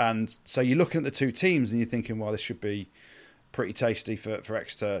Shags, and so you're looking at the two teams and you're thinking, well, this should be pretty tasty for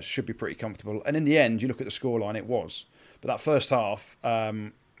Exeter, should be pretty comfortable. And in the end, you look at the scoreline, it was. But that first half,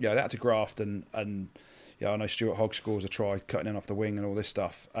 they had to graft, and I know Stuart Hogg scores a try, cutting in off the wing and all this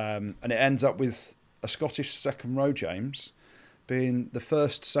stuff. And it ends up with a Scottish second row, James, being the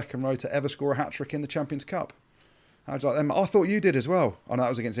first second row to ever score a hat-trick in the Champions Cup. How'd you like them? I thought you did as well. I know that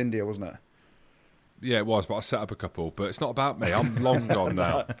was against India, wasn't it? Yeah, it was, but I set up a couple. But it's not about me. I'm long gone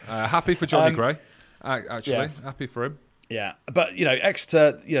now. Happy for Johnny Gray, actually. Yeah. Happy for him. Yeah, but,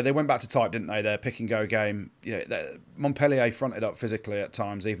 Exeter, they went back to type, didn't they? Their pick-and-go game. Montpellier fronted up physically at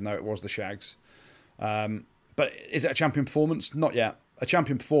times, even though it was the Shags. But is it a champion performance? Not yet. A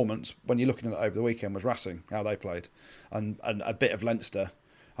champion performance, when you're looking at it over the weekend, was Racing, how they played. And a bit of Leinster.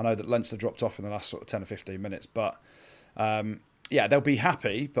 I know that Leinster dropped off in the last sort of 10 or 15 minutes, but they'll be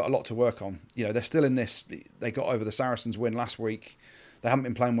happy, but a lot to work on. They're still in this. They got over the Saracens win last week. They haven't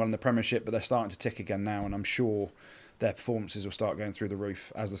been playing well in the Premiership, but they're starting to tick again now, and I'm sure their performances will start going through the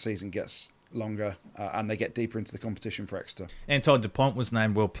roof as the season gets longer and they get deeper into the competition for Exeter. Antoine Dupont was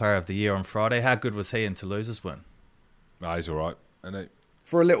named World Player of the Year on Friday. How good was he in Toulouse's win? He's all right, isn't he?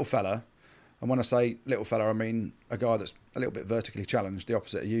 For a little fella, and when I say little fella, I mean a guy that's a little bit vertically challenged, the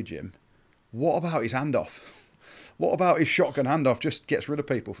opposite of you, Jim. What about his handoff? What about his shotgun handoff? Just gets rid of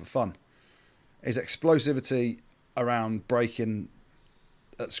people for fun. His explosivity around breaking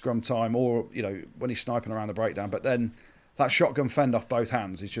at scrum time, or when he's sniping around the breakdown, but then that shotgun fend off both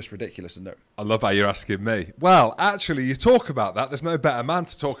hands is just ridiculous, isn't it? I love how you're asking me. Well, actually, you talk about that. There's no better man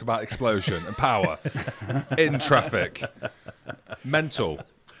to talk about explosion and power in traffic. Mental.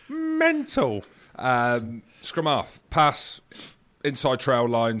 Scrum half, pass, inside trail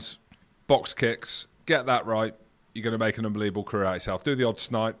lines, box kicks. Get that right. You're going to make an unbelievable career out of yourself. Do the odd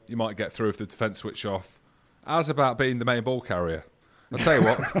snipe. You might get through if the defence switch off. How's about being the main ball carrier? I'll tell you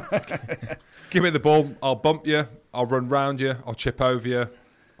what. Give me the ball. I'll bump you. I'll run round you. I'll chip over you.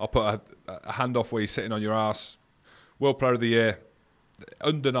 I'll put a hand off where you're sitting on your ass. World Player of the Year.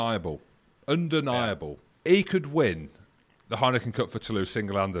 Undeniable. He could win the Heineken Cup for Toulouse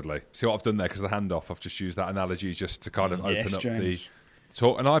single-handedly. See what I've done there because of the handoff. I've just used that analogy just to kind of open up James. The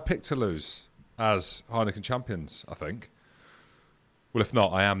talk. And I picked Toulouse as Heineken champions, I think. Well, if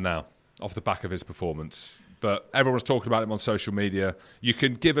not, I am now, off the back of his performance. But everyone's talking about him on social media. You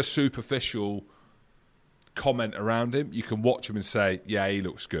can give a superficial comment around him. You can watch him and say, yeah, he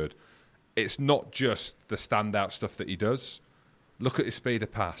looks good. It's not just the standout stuff that he does. Look at his speed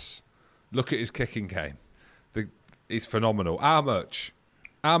of pass. Look at his kicking game. He's phenomenal. How much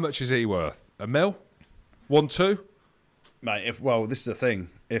is he worth? $1 million? 1, 2? Mate, this is the thing.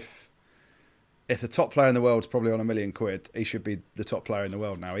 If the top player in the world is probably on £1 million, he should be the top player in the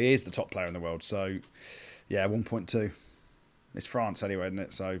world now. He is the top player in the world, so... Yeah, 1.2. It's France anyway, isn't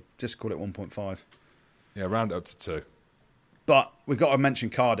it? So just call it 1.5. Yeah, round it up to 2. But we've got to mention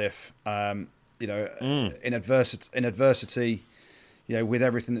Cardiff. In adversity, with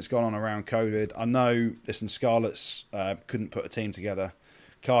everything that's gone on around COVID. I know, Scarlets couldn't put a team together.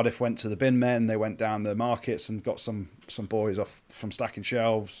 Cardiff went to the bin men. They went down the markets and got some boys off from stacking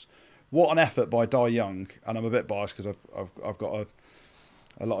shelves. What an effort by Dai Young. And I'm a bit biased because I've got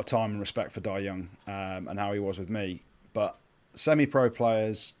a lot of time and respect for Dai Young and how he was with me. But semi-pro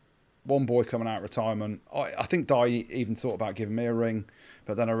players, one boy coming out of retirement. I think Dai even thought about giving me a ring,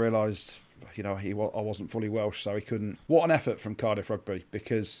 but then I realised, I wasn't fully Welsh, so he couldn't. What an effort from Cardiff Rugby,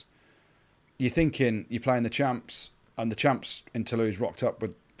 because you're thinking you're playing the champs, and the champs in Toulouse rocked up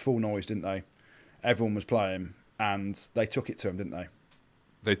with full noise, didn't they? Everyone was playing, and they took it to him, didn't they?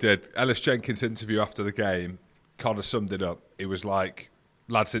 They did. Ellis Jenkins' interview after the game kind of summed it up. It was like,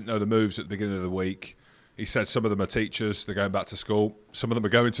 lads didn't know the moves at the beginning of the week. He said some of them are teachers, they're going back to school. Some of them are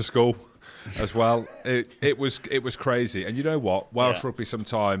going to school as well. It was crazy. And you know what? Welsh rugby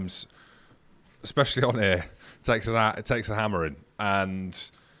sometimes, especially on here, takes a hammering.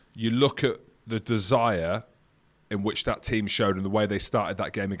 And you look at the desire in which that team showed and the way they started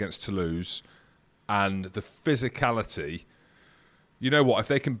that game against Toulouse and the physicality. You know what? If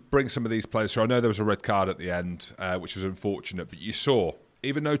they can bring some of these players through, I know there was a red card at the end, which was unfortunate, but you saw,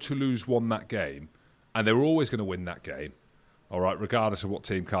 even though Toulouse won that game, and they were always going to win that game, all right, regardless of what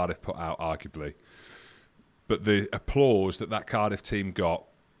team Cardiff put out, arguably. But the applause that Cardiff team got,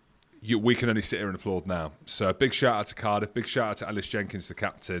 we can only sit here and applaud now. So big shout out to Cardiff, big shout out to Ellis Jenkins, the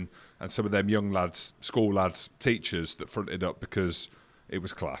captain, and some of them young lads, school lads, teachers that fronted up because it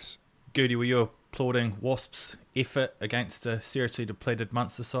was class. Goody, were you applauding Wasps' effort against a seriously depleted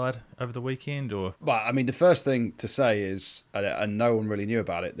Munster side over the weekend? Or Well, I mean, the first thing to say is, and no one really knew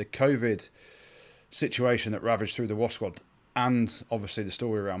about it, the COVID situation that ravaged through the Wasp squad, and obviously the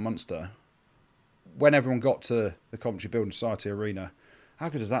story around Munster. When everyone got to the Coventry Building Society Arena, how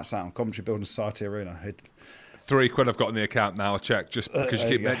good does that sound? Coventry Building Society Arena. £3 I've got in the account now. I checked just because you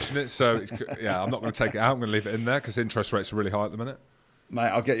keep mentioning it. So yeah, I'm not going to take it out. I'm going to leave it in there because interest rates are really high at the minute. Mate,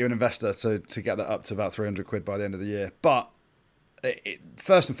 I'll get you an investor to get that up to about £300 by the end of the year. But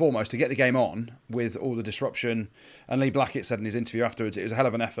first and foremost, to get the game on with all the disruption, and Lee Blackett said in his interview afterwards, it was a hell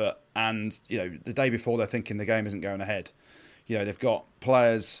of an effort. And the day before, they're thinking the game isn't going ahead. They've got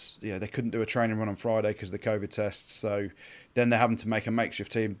players. They couldn't do a training run on Friday because of the COVID tests. So then they're having to make a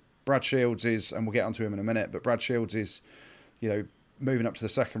makeshift team. Brad Shields is, and we'll get onto him in a minute, but Brad Shields is, moving up to the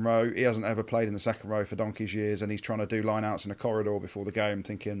second row. He hasn't ever played in the second row for donkey's years, and he's trying to do line-outs in a corridor before the game,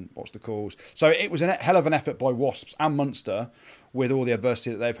 thinking, what's the calls? So it was a hell of an effort by Wasps and Munster with all the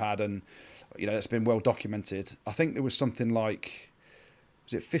adversity that they've had, and, it's been well documented. I think there was something like,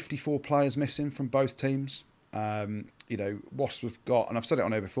 was it 54 players missing from both teams? Wasps have got, and I've said it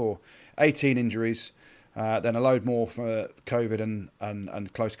on here before, 18 injuries, then a load more for COVID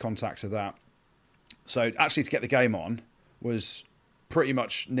and close contacts of that. So actually to get the game on was pretty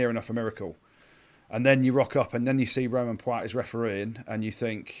much near enough a miracle. And then you rock up and then you see Roman Poit is refereeing and you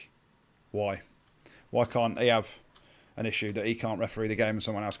think, why? Why can't he have an issue that he can't referee the game and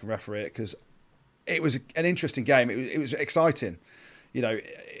someone else can referee it? Because it was an interesting game. It was exciting.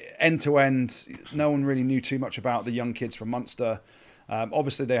 End to end, no one really knew too much about the young kids from Munster.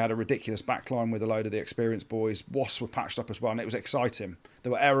 Obviously, they had a ridiculous backline with a load of the experienced boys. Wasps were patched up as well, and it was exciting.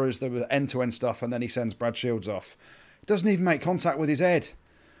 There were errors, there was end-to-end stuff, and then he sends Brad Shields off. He doesn't even make contact with his head.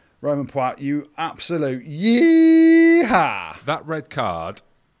 Roman Poit, you absolute yeehaw! That red card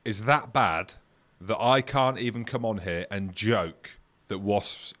is that bad that I can't even come on here and joke that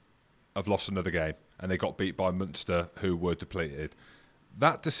Wasps have lost another game and they got beat by Munster, who were depleted.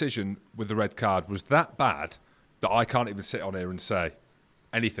 That decision with the red card was that bad that I can't even sit on here and say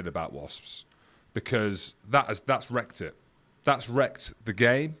anything about Wasps, because that's wrecked it. That's wrecked the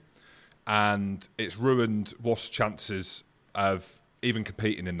game, and it's ruined Wasps' chances of even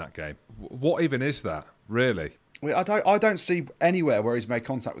competing in that game. What even is that, really? I don't see anywhere where he's made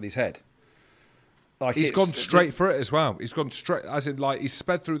contact with his head. He's gone straight for it as well. He's gone straight, as in, he's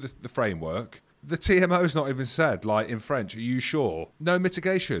sped through the framework. The TMO's not even said, in French, are you sure? No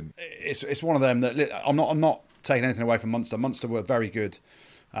mitigation. It's one of them that I'm not taking anything away from Munster. Munster were very good.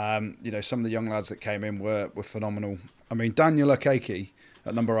 Some of the young lads that came in were phenomenal. I mean, Daniel Okeke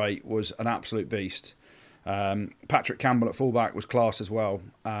at number 8 was an absolute beast. Patrick Campbell at fullback was class as well.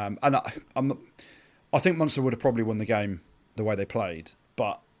 And I think Munster would have probably won the game the way they played.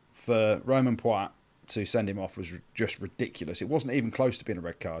 But for Roman Poit to send him off was just ridiculous. It wasn't even close to being a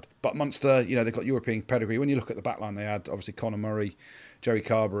red card. But Munster, they've got European pedigree. When you look at the backline, they had obviously Conor Murray, Jerry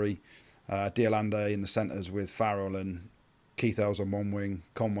Carberry, Diolande in the centres with Farrell and Keith Ells on one wing,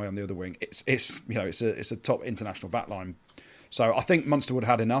 Conway on the other wing. It's a top international backline. So I think Munster would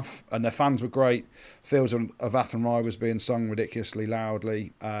have had enough, and their fans were great. Fields of Athenry was being sung ridiculously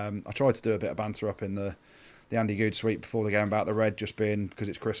loudly. I tried to do a bit of banter up in the Andy Good suite before the game about the red just being because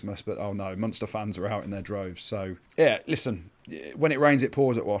it's Christmas, but oh no, Munster fans are out in their droves. So yeah, listen, when it rains it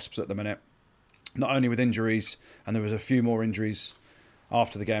pours at Wasps at the minute, not only with injuries, and there was a few more injuries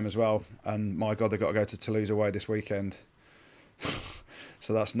after the game as well, and my God, they've got to go to Toulouse away this weekend.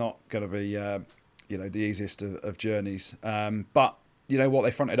 So that's not going to be the easiest of journeys, but you know what,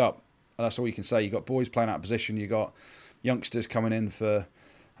 they fronted up, and that's all you can say. You got boys playing out of position, you got youngsters coming in for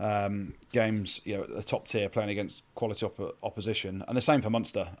games, at the top tier, playing against quality opposition, and the same for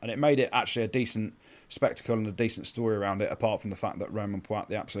Munster. And it made it actually a decent spectacle and a decent story around it, apart from the fact that Roman Poit,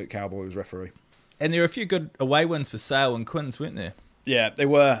 the absolute cowboy, was referee. And there were a few good away wins for Sale and Quins, weren't there? Yeah, they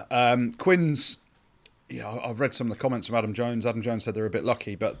were. Quins, I've read some of the comments from Adam Jones. Adam Jones said they were a bit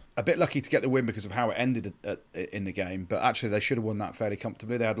lucky to get the win because of how it ended in the game. But actually, they should have won that fairly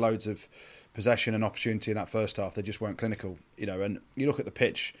comfortably. They had loads of possession and opportunity in that first half. They just weren't clinical, and you look at the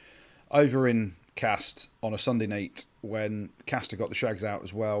pitch over in Cast on a Sunday night when Castor got the shags out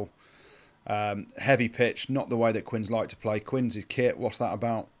as well. Heavy pitch, not the way that Quins like to play. Quins is kit, what's that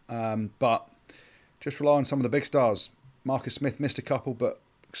about? But just rely on some of the big stars. Marcus Smith missed a couple, but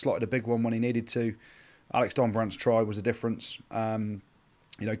slotted a big one when he needed to. Alex Donbrandt's try was the difference.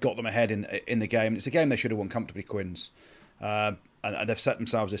 Got them ahead in the game. It's a game they should have won comfortably, Quins. And they've set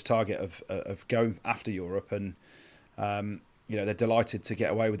themselves this target of going after Europe, and they're delighted to get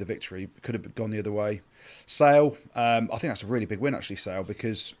away with the victory. Could have gone the other way. Sale, I think that's a really big win actually, Sale,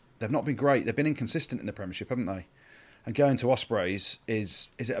 because they've not been great. They've been inconsistent in the Premiership, haven't they? And going to Ospreys is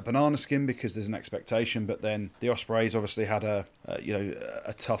it a banana skin because there's an expectation, but then the Ospreys obviously had a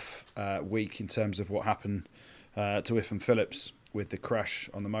tough week in terms of what happened to If and Phillips with the crash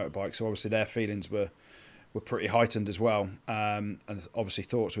on the motorbike. So obviously their feelings were pretty heightened as well, and obviously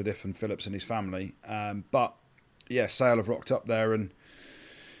thoughts with If and Phillips and his family. But yeah, Sale have rocked up there and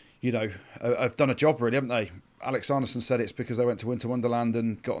have done a job really, haven't they? Alex Arneson said it's because they went to Winter Wonderland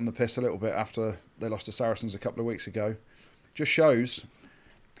and got on the piss a little bit after they lost to Saracens a couple of weeks ago. Just shows,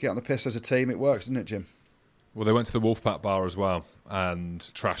 get on the piss as a team, it works, doesn't it, Jim? Well, they went to the Wolfpack bar as well and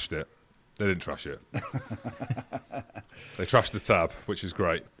trashed it. They didn't trash it. They trashed the tab, which is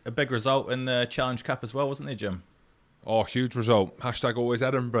great. A big result in the Challenge Cup as well, wasn't there, Jim? Oh, huge result. # always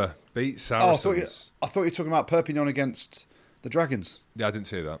Edinburgh. Beat Saracens. I thought you were talking about Perpignan against the Dragons. Yeah, I didn't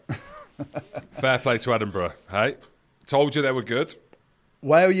see that. Fair play to Edinburgh. Hey, told you they were good.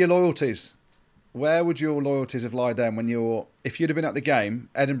 Where are your loyalties? Where would your loyalties have lied then if you'd have been at the game,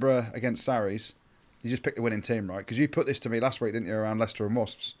 Edinburgh against Sarries, you just picked the winning team, right? Because you put this to me last week, didn't you, around Leicester and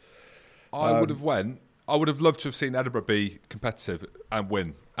Wasps? I would have loved to have seen Edinburgh be competitive and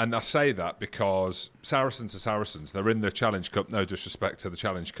win. And I say that because Saracens are Saracens. They're in the Challenge Cup, no disrespect to the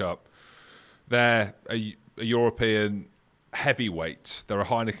Challenge Cup. They're a European heavyweight. They're a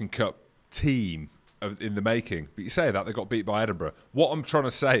Heineken Cup team in the making. But you say that, they got beat by Edinburgh. What I'm trying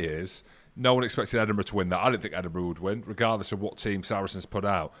to say is no one expected Edinburgh to win that. I didn't think Edinburgh would win, regardless of what team Saracens put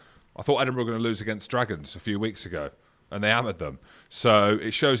out. I thought Edinburgh were going to lose against Dragons a few weeks ago, and they hammered them. So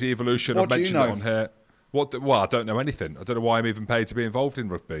it shows the evolution. I've mentioned it on here. Well, I don't know anything. I don't know why I'm even paid to be involved in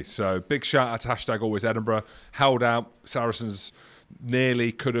rugby. So big shout out to # always Edinburgh. Held out. Saracens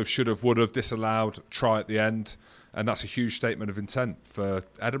nearly could have, should have, would have, disallowed, try at the end. And that's a huge statement of intent for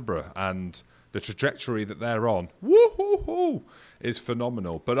Edinburgh. And the trajectory that they're on, woo-hoo-hoo, is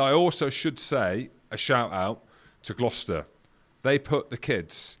phenomenal. But I also should say a shout out to Gloucester. They put the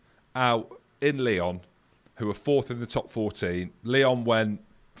kids out in Lyon, who were 4th in the top 14. Lyon went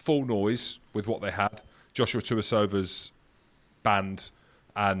full noise with what they had. Joshua Tuisova's banned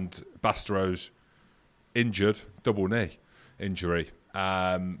and Bastero's injured, double knee injury.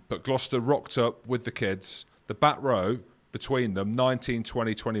 But Gloucester rocked up with the kids. The back row between them, 19,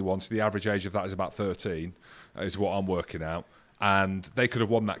 20, 21, so the average age of that is about 13, is what I'm working out. And they could have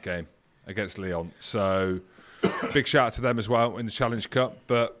won that game against Lyon. So big shout out to them as well in the Challenge Cup.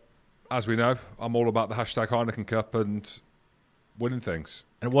 But as we know, I'm all about the # Heineken Cup and winning things.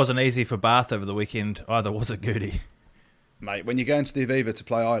 And it wasn't easy for Bath over the weekend either, was it, Goody? Mate, when you go into the Aviva to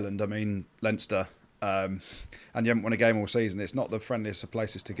play Ireland, I mean, Leinster, and you haven't won a game all season, it's not the friendliest of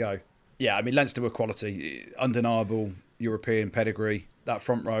places to go. Yeah, I mean, Leinster were quality, undeniable European pedigree. That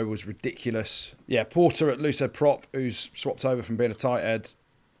front row was ridiculous. Yeah, Porter at loosehead prop, who's swapped over from being a tight head,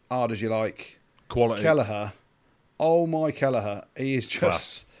 hard as you like. Quality. Kelleher, oh my Kelleher, he is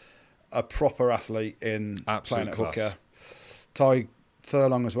just a proper athlete in playing at hooker. Ty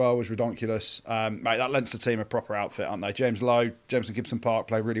Furlong as well was ridiculous. Mate, that Leinster team are a proper outfit, aren't they? James Lowe, Jameson Gibson Park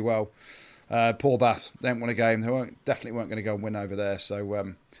played really well. Paul Bath, they haven't won a game. They definitely weren't going to go and win over there.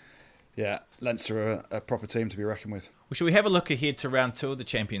 So, yeah, Leinster are a proper team to be reckoned with. Well, should we have a look ahead to round 2 of the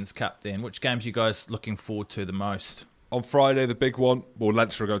Champions Cup then? Which games are you guys looking forward to the most? On Friday, the big one, well,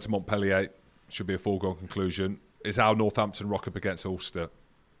 Leinster are going to Montpellier. Should be a foregone conclusion. Is how Northampton rock up against Ulster.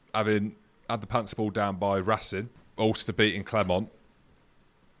 Having had the pants ball down by Racing, Ulster beating Clermont.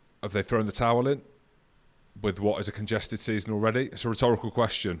 Have they thrown the towel in with what is a congested season already? It's a rhetorical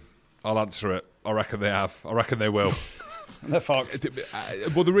question. I'll answer it. I reckon they have. I reckon they will. They're fucked.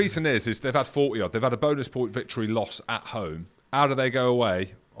 Well, the reason is they've had 40 odd. They've had a bonus point victory loss at home. How do they go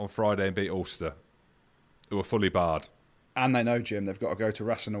away on Friday and beat Ulster, who are fully barred? And they know, Jim, they've got to go to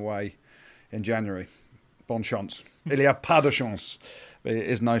Racing away in January. Bon chance. Il y a pas de chance. It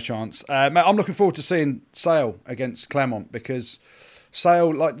is no chance. Mate, I'm looking forward to seeing Sale against Clermont because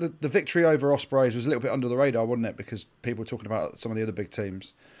Sale, like the victory over Ospreys was a little bit under the radar, wasn't it? Because people were talking about some of the other big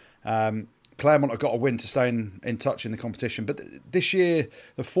teams. Clermont have got a win to stay in touch in the competition. But this year,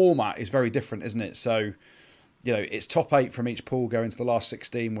 the format is very different, isn't it? So, you know, it's top 8 from each pool going to the last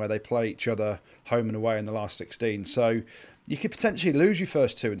 16 where they play each other home and away in the last 16. So you could potentially lose your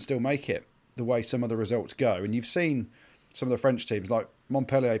first 2 and still make it the way some of the results go. And you've seen some of the French teams, like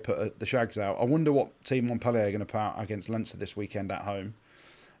Montpellier put the Shags out. I wonder what team Montpellier are going to put out against Leinster this weekend at home.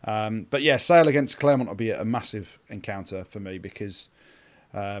 But yeah, Sale against Clermont will be a massive encounter for me because,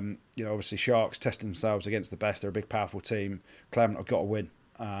 you know, obviously Sharks testing themselves against the best. They're a big, powerful team. Clermont have got to win.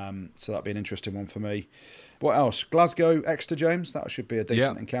 So that'll be an interesting one for me. What else? Glasgow, Exeter, James? That should be a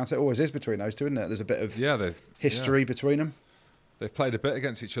decent encounter. It always is between those two, isn't it? There's a bit of history between them. They've played a bit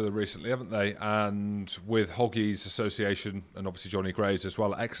against each other recently, haven't they? And with Hoggy's association and obviously Johnny Gray's as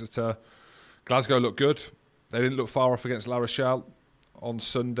well at Exeter, Glasgow looked good. They didn't look far off against La Rochelle on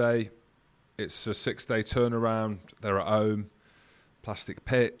Sunday. It's a 6-day turnaround. They're at home. Plastic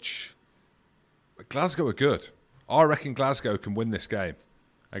pitch. But Glasgow are good. I reckon Glasgow can win this game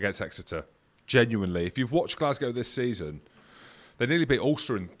against Exeter. Genuinely. If you've watched Glasgow this season, they nearly beat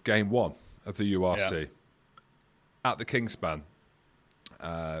Ulster in game 1 of the URC at the Kingspan.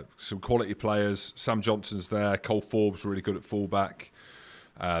 Some quality players. Sam Johnson's there. Cole Forbes really good at fullback.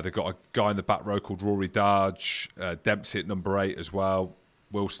 They've got a guy in the back row called Rory Darge. Dempsey at number 8 as well.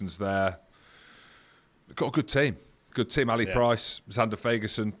 Wilson's there. They've got a good team. Good team. Ali Price, Xander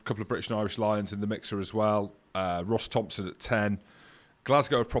Fagerson, a couple of British and Irish Lions in the mixer as well. Ross Thompson at 10.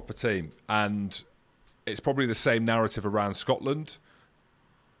 Glasgow a proper team. And it's probably the same narrative around Scotland.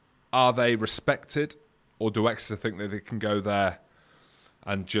 Are they respected? Or do Exeter think that they can go there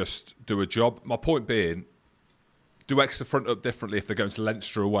and just do a job? My point being, do Exeter front up differently if they're going to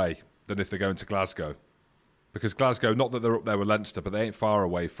Leinster away than if they're going to Glasgow? Because Glasgow, not that they're up there with Leinster, but they ain't far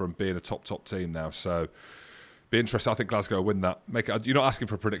away from being a top team now. So, be interesting. I think Glasgow will win that. You're not asking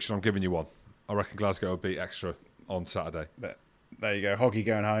for a prediction, I'm giving you one. I reckon Glasgow will beat Exeter on Saturday. There you go. Hoggy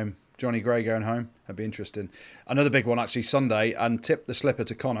going home. Johnny Gray going home. That'd be interesting. Another big one, actually, Sunday, and tip the slipper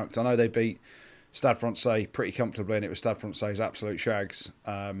to Connacht. I know they beat Stade Francais pretty comfortably, and it was Stade Francais' absolute shags.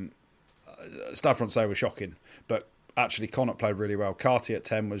 Stade Francais was shocking, but actually Connacht played really well. Carty at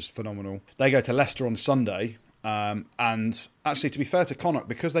 10 was phenomenal. They go to Leicester on Sunday, and actually, to be fair to Connacht,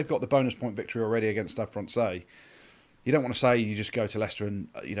 because they've got the bonus point victory already against Stade Francais, you don't want to say you just go to Leicester and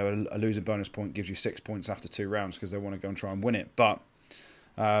a losing bonus point gives you 6 points after 2 rounds because they want to go and try and win it. But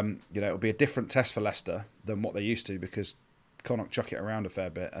it'll be a different test for Leicester than what they used to because Connacht chuck it around a fair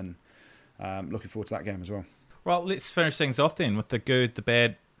bit, and looking forward to that game as well. Right, let's finish things off then with the good, the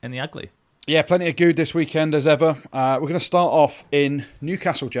bad, and the ugly. Yeah, plenty of good this weekend as ever. We're going to start off in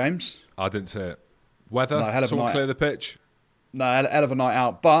Newcastle, James. I didn't see it. Weather? No, someone clear the pitch? No, hell of a night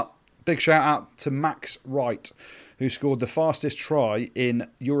out. But big shout out to Max Wright, who scored the fastest try in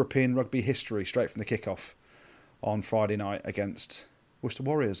European rugby history straight from the kickoff on Friday night against Worcester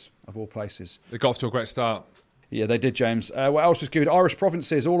Warriors, of all places. They got off to a great start. Yeah, they did, James. What else was good? Irish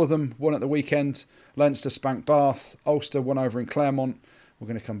provinces, all of them won at the weekend. Leinster spanked Bath. Ulster won over in Claremont. We're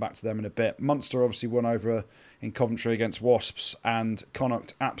going to come back to them in a bit. Munster obviously won over in Coventry against Wasps, and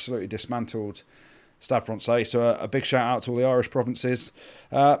Connacht absolutely dismantled Stade Francais. So a big shout out to all the Irish provinces.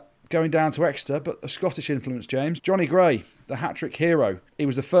 Going down to Exeter, but a Scottish influence, James. Johnny Gray, the hat-trick hero. He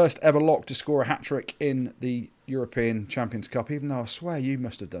was the first ever lock to score a hat-trick in the European Champions Cup, even though I swear you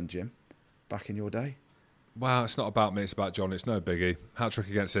must have done, Jim, back in your day. Wow, it's not about me, it's about John. It's no biggie. Hat-trick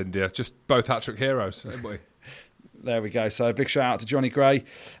against India. Just both hat-trick heroes, haven't we? There we go. So a big shout out to Johnny Gray.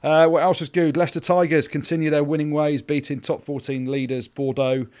 What else was good? Leicester Tigers continue their winning ways, beating top 14 leaders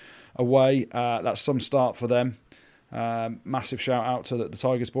Bordeaux away. That's some start for them. Massive shout out to the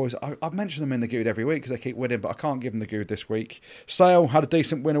Tigers boys. I've mentioned them in the good every week because they keep winning, but I can't give them the good this week. Sale had a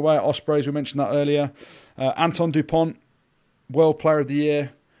decent win away at Ospreys. We mentioned that earlier. Anton Dupont, World Player of the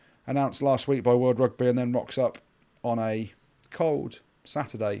Year, announced last week by World Rugby, and then rocks up on a cold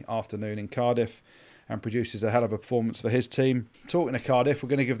Saturday afternoon in Cardiff and produces a hell of a performance for his team. Talking to Cardiff, we're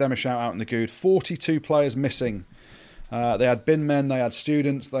going to give them a shout out in the good. 42 players missing. They had bin men, they had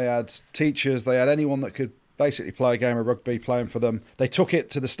students, they had teachers, they had anyone that could basically play a game of rugby playing for them. They took it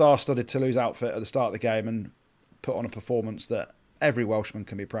to the star-studded Toulouse outfit at the start of the game and put on a performance that every Welshman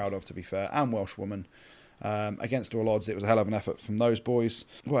can be proud of, to be fair, and Welshwoman. Against all odds, it was a hell of an effort from those boys.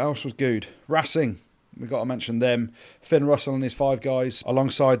 What else was good? Racing. We've got to mention them. Finn Russell and his 5 guys,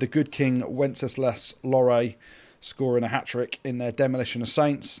 alongside the good king Wenceslas Lorre, scoring a hat-trick in their demolition of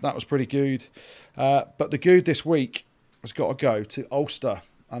Saints. That was pretty good. But the good this week has got to go to Ulster.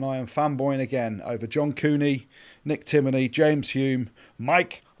 And I am fanboying again over John Cooney, Nick Timoney, James Hume,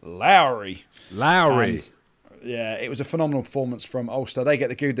 Mike Lowry. And, yeah, it was a phenomenal performance from Ulster. They get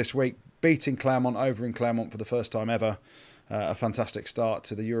the good this week, beating Claremont over in Claremont for the first time ever. A fantastic start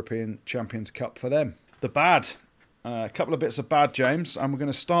to the European Champions Cup for them. The bad. A couple of bits of bad, James. And we're going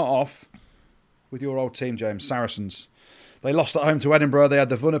to start off with your old team, James, Saracens. They lost at home to Edinburgh. They had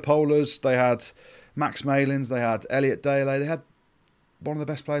the Vunipolas. They had Max Malins. They had Elliot Daly. They had one of the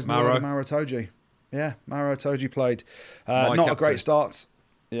best players in the world, Maro Itoje. Yeah, Maro Itoje played. Not captain. A great start.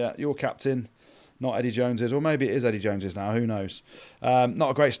 Yeah, your captain. Not Eddie Jones's, or maybe it is Eddie Jones's now, who knows.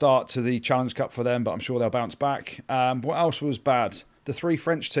 Not a great start to the Challenge Cup for them, but I'm sure they'll bounce back. What else was bad? The 3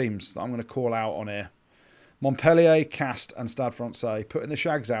 French teams that I'm going to call out on here. Montpellier, Castres and Stade Francais putting the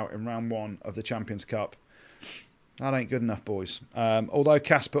Shags out in round 1 of the Champions Cup. That ain't good enough, boys. Although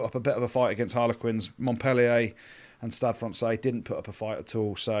Cass put up a bit of a fight against Harlequins, Montpellier and Stade Francais didn't put up a fight at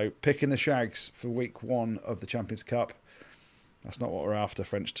all. So picking the Shags for week 1 of the Champions Cup, that's not what we're after,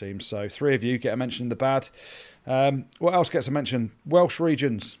 French teams. So 3 of you get a mention in the bad. What else gets a mention? Welsh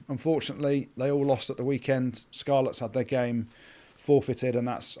regions. Unfortunately, they all lost at the weekend. Scarlets had their game forfeited, and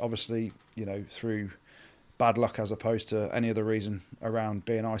that's obviously, through bad luck as opposed to any other reason around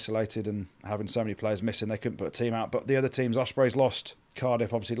being isolated and having so many players missing. They couldn't put a team out. But the other teams, Ospreys lost.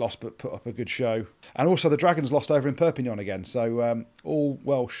 Cardiff obviously lost but put up a good show. And also the Dragons lost over in Perpignan again. So all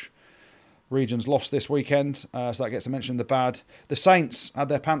Welsh regions lost this weekend. So that gets a mention in the bad. The Saints had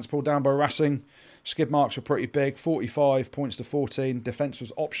their pants pulled down by Racing. Skid marks were pretty big. 45 points to 14. Defence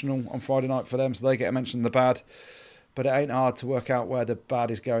was optional on Friday night for them, so they get a mention in the bad. But it ain't hard to work out where the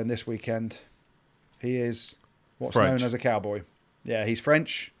bad is going this weekend. He is what's known as a cowboy. Yeah, he's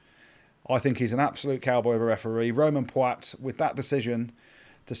French. I think he's an absolute cowboy of a referee. Romain Poit, with that decision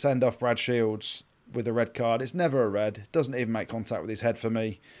to send off Brad Shields with a red card. It's never a red. Doesn't even make contact with his head for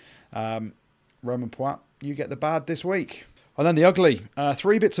me. Romain Poit, you get the bad this week. And then the ugly.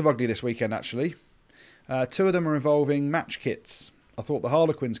 3 bits of ugly this weekend, actually. 2 of them are involving match kits. I thought the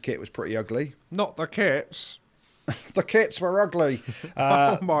Harlequins kit was pretty ugly. Not the kits. The kits were ugly.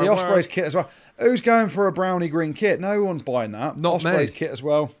 The Ospreys kit as well. Who's going for a brownie green kit? No one's buying that. Not Ospreys me. kit as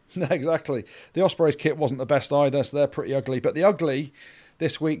well. No, exactly. The Ospreys kit wasn't the best either, so they're pretty ugly. But the ugly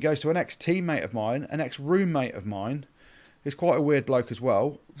this week goes to an ex-teammate of mine, an ex-roommate of mine, who's quite a weird bloke as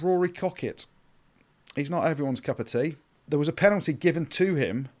well, Rory Cockett. He's not everyone's cup of tea. There was a penalty given to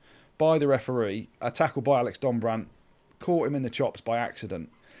him by the referee, a tackle by Alex Dombrandt, caught him in the chops by accident.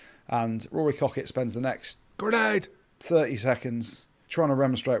 And Rory Cockett spends the next Grenade! 30 seconds trying to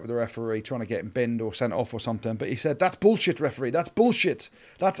remonstrate with the referee, trying to get him binned or sent off or something. But he said, "That's bullshit, referee. That's bullshit.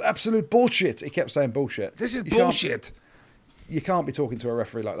 That's absolute bullshit." He kept saying bullshit. This is bullshit. You can't be talking to a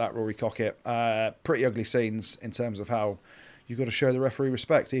referee like that, Rory Cockett. Pretty ugly scenes in terms of how you've got to show the referee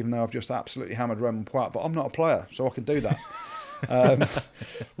respect, even though I've just absolutely hammered Romain Poit. But I'm not a player, so I can do that.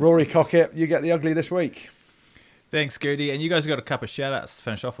 Rory Cockett, you get the ugly this week. Thanks, Goody. And you guys got a couple of shout-outs to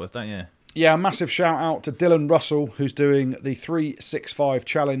finish off with, don't you? Yeah, a massive shout out to Dylan Russell, who's doing the 365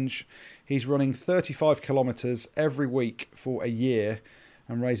 challenge. He's running 35 kilometres every week for a year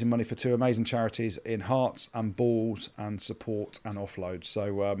and raising money for 2 amazing charities in Hearts and Balls and Support and Offload.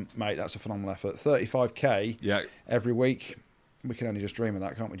 So, mate, that's a phenomenal effort. 35k every week. We can only just dream of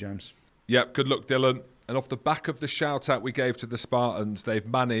that, can't we, James? Yep, good luck, Dylan. And off the back of the shout-out we gave to the Spartans, they've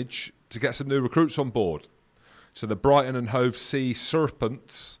managed to get some new recruits on board. So the Brighton and Hove Sea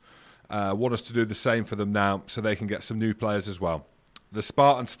Serpents want us to do the same for them now so they can get some new players as well. The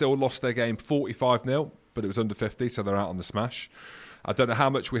Spartans still lost their game 45-0, but it was under 50, so they're out on the smash. I don't know how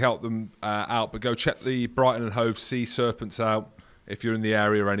much we helped them out, but go check the Brighton and Hove Sea Serpents out if you're in the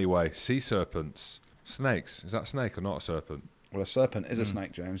area anyway. Sea Serpents. Snakes. Is that a snake or not a serpent? Well, a serpent is a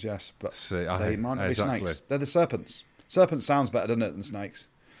snake, James, yes. But they might not be exactly. snakes. They're the serpents. Serpent sounds better, doesn't it, than snakes?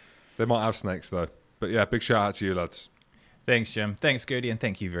 They might have snakes, though. But yeah, big shout out to you, lads. Thanks, Jim. Thanks, Goody, and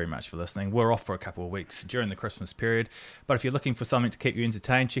thank you very much for listening. We're off for a couple of weeks during the Christmas period, but if you're looking for something to keep you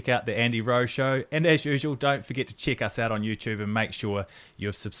entertained, check out the Andy Rowe Show. And as usual, don't forget to check us out on YouTube and make sure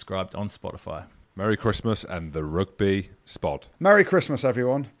you've subscribed on Spotify. Merry Christmas and the Rugby Spod. Merry Christmas,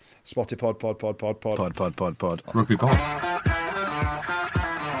 everyone. Spotty pod. Rugby pod.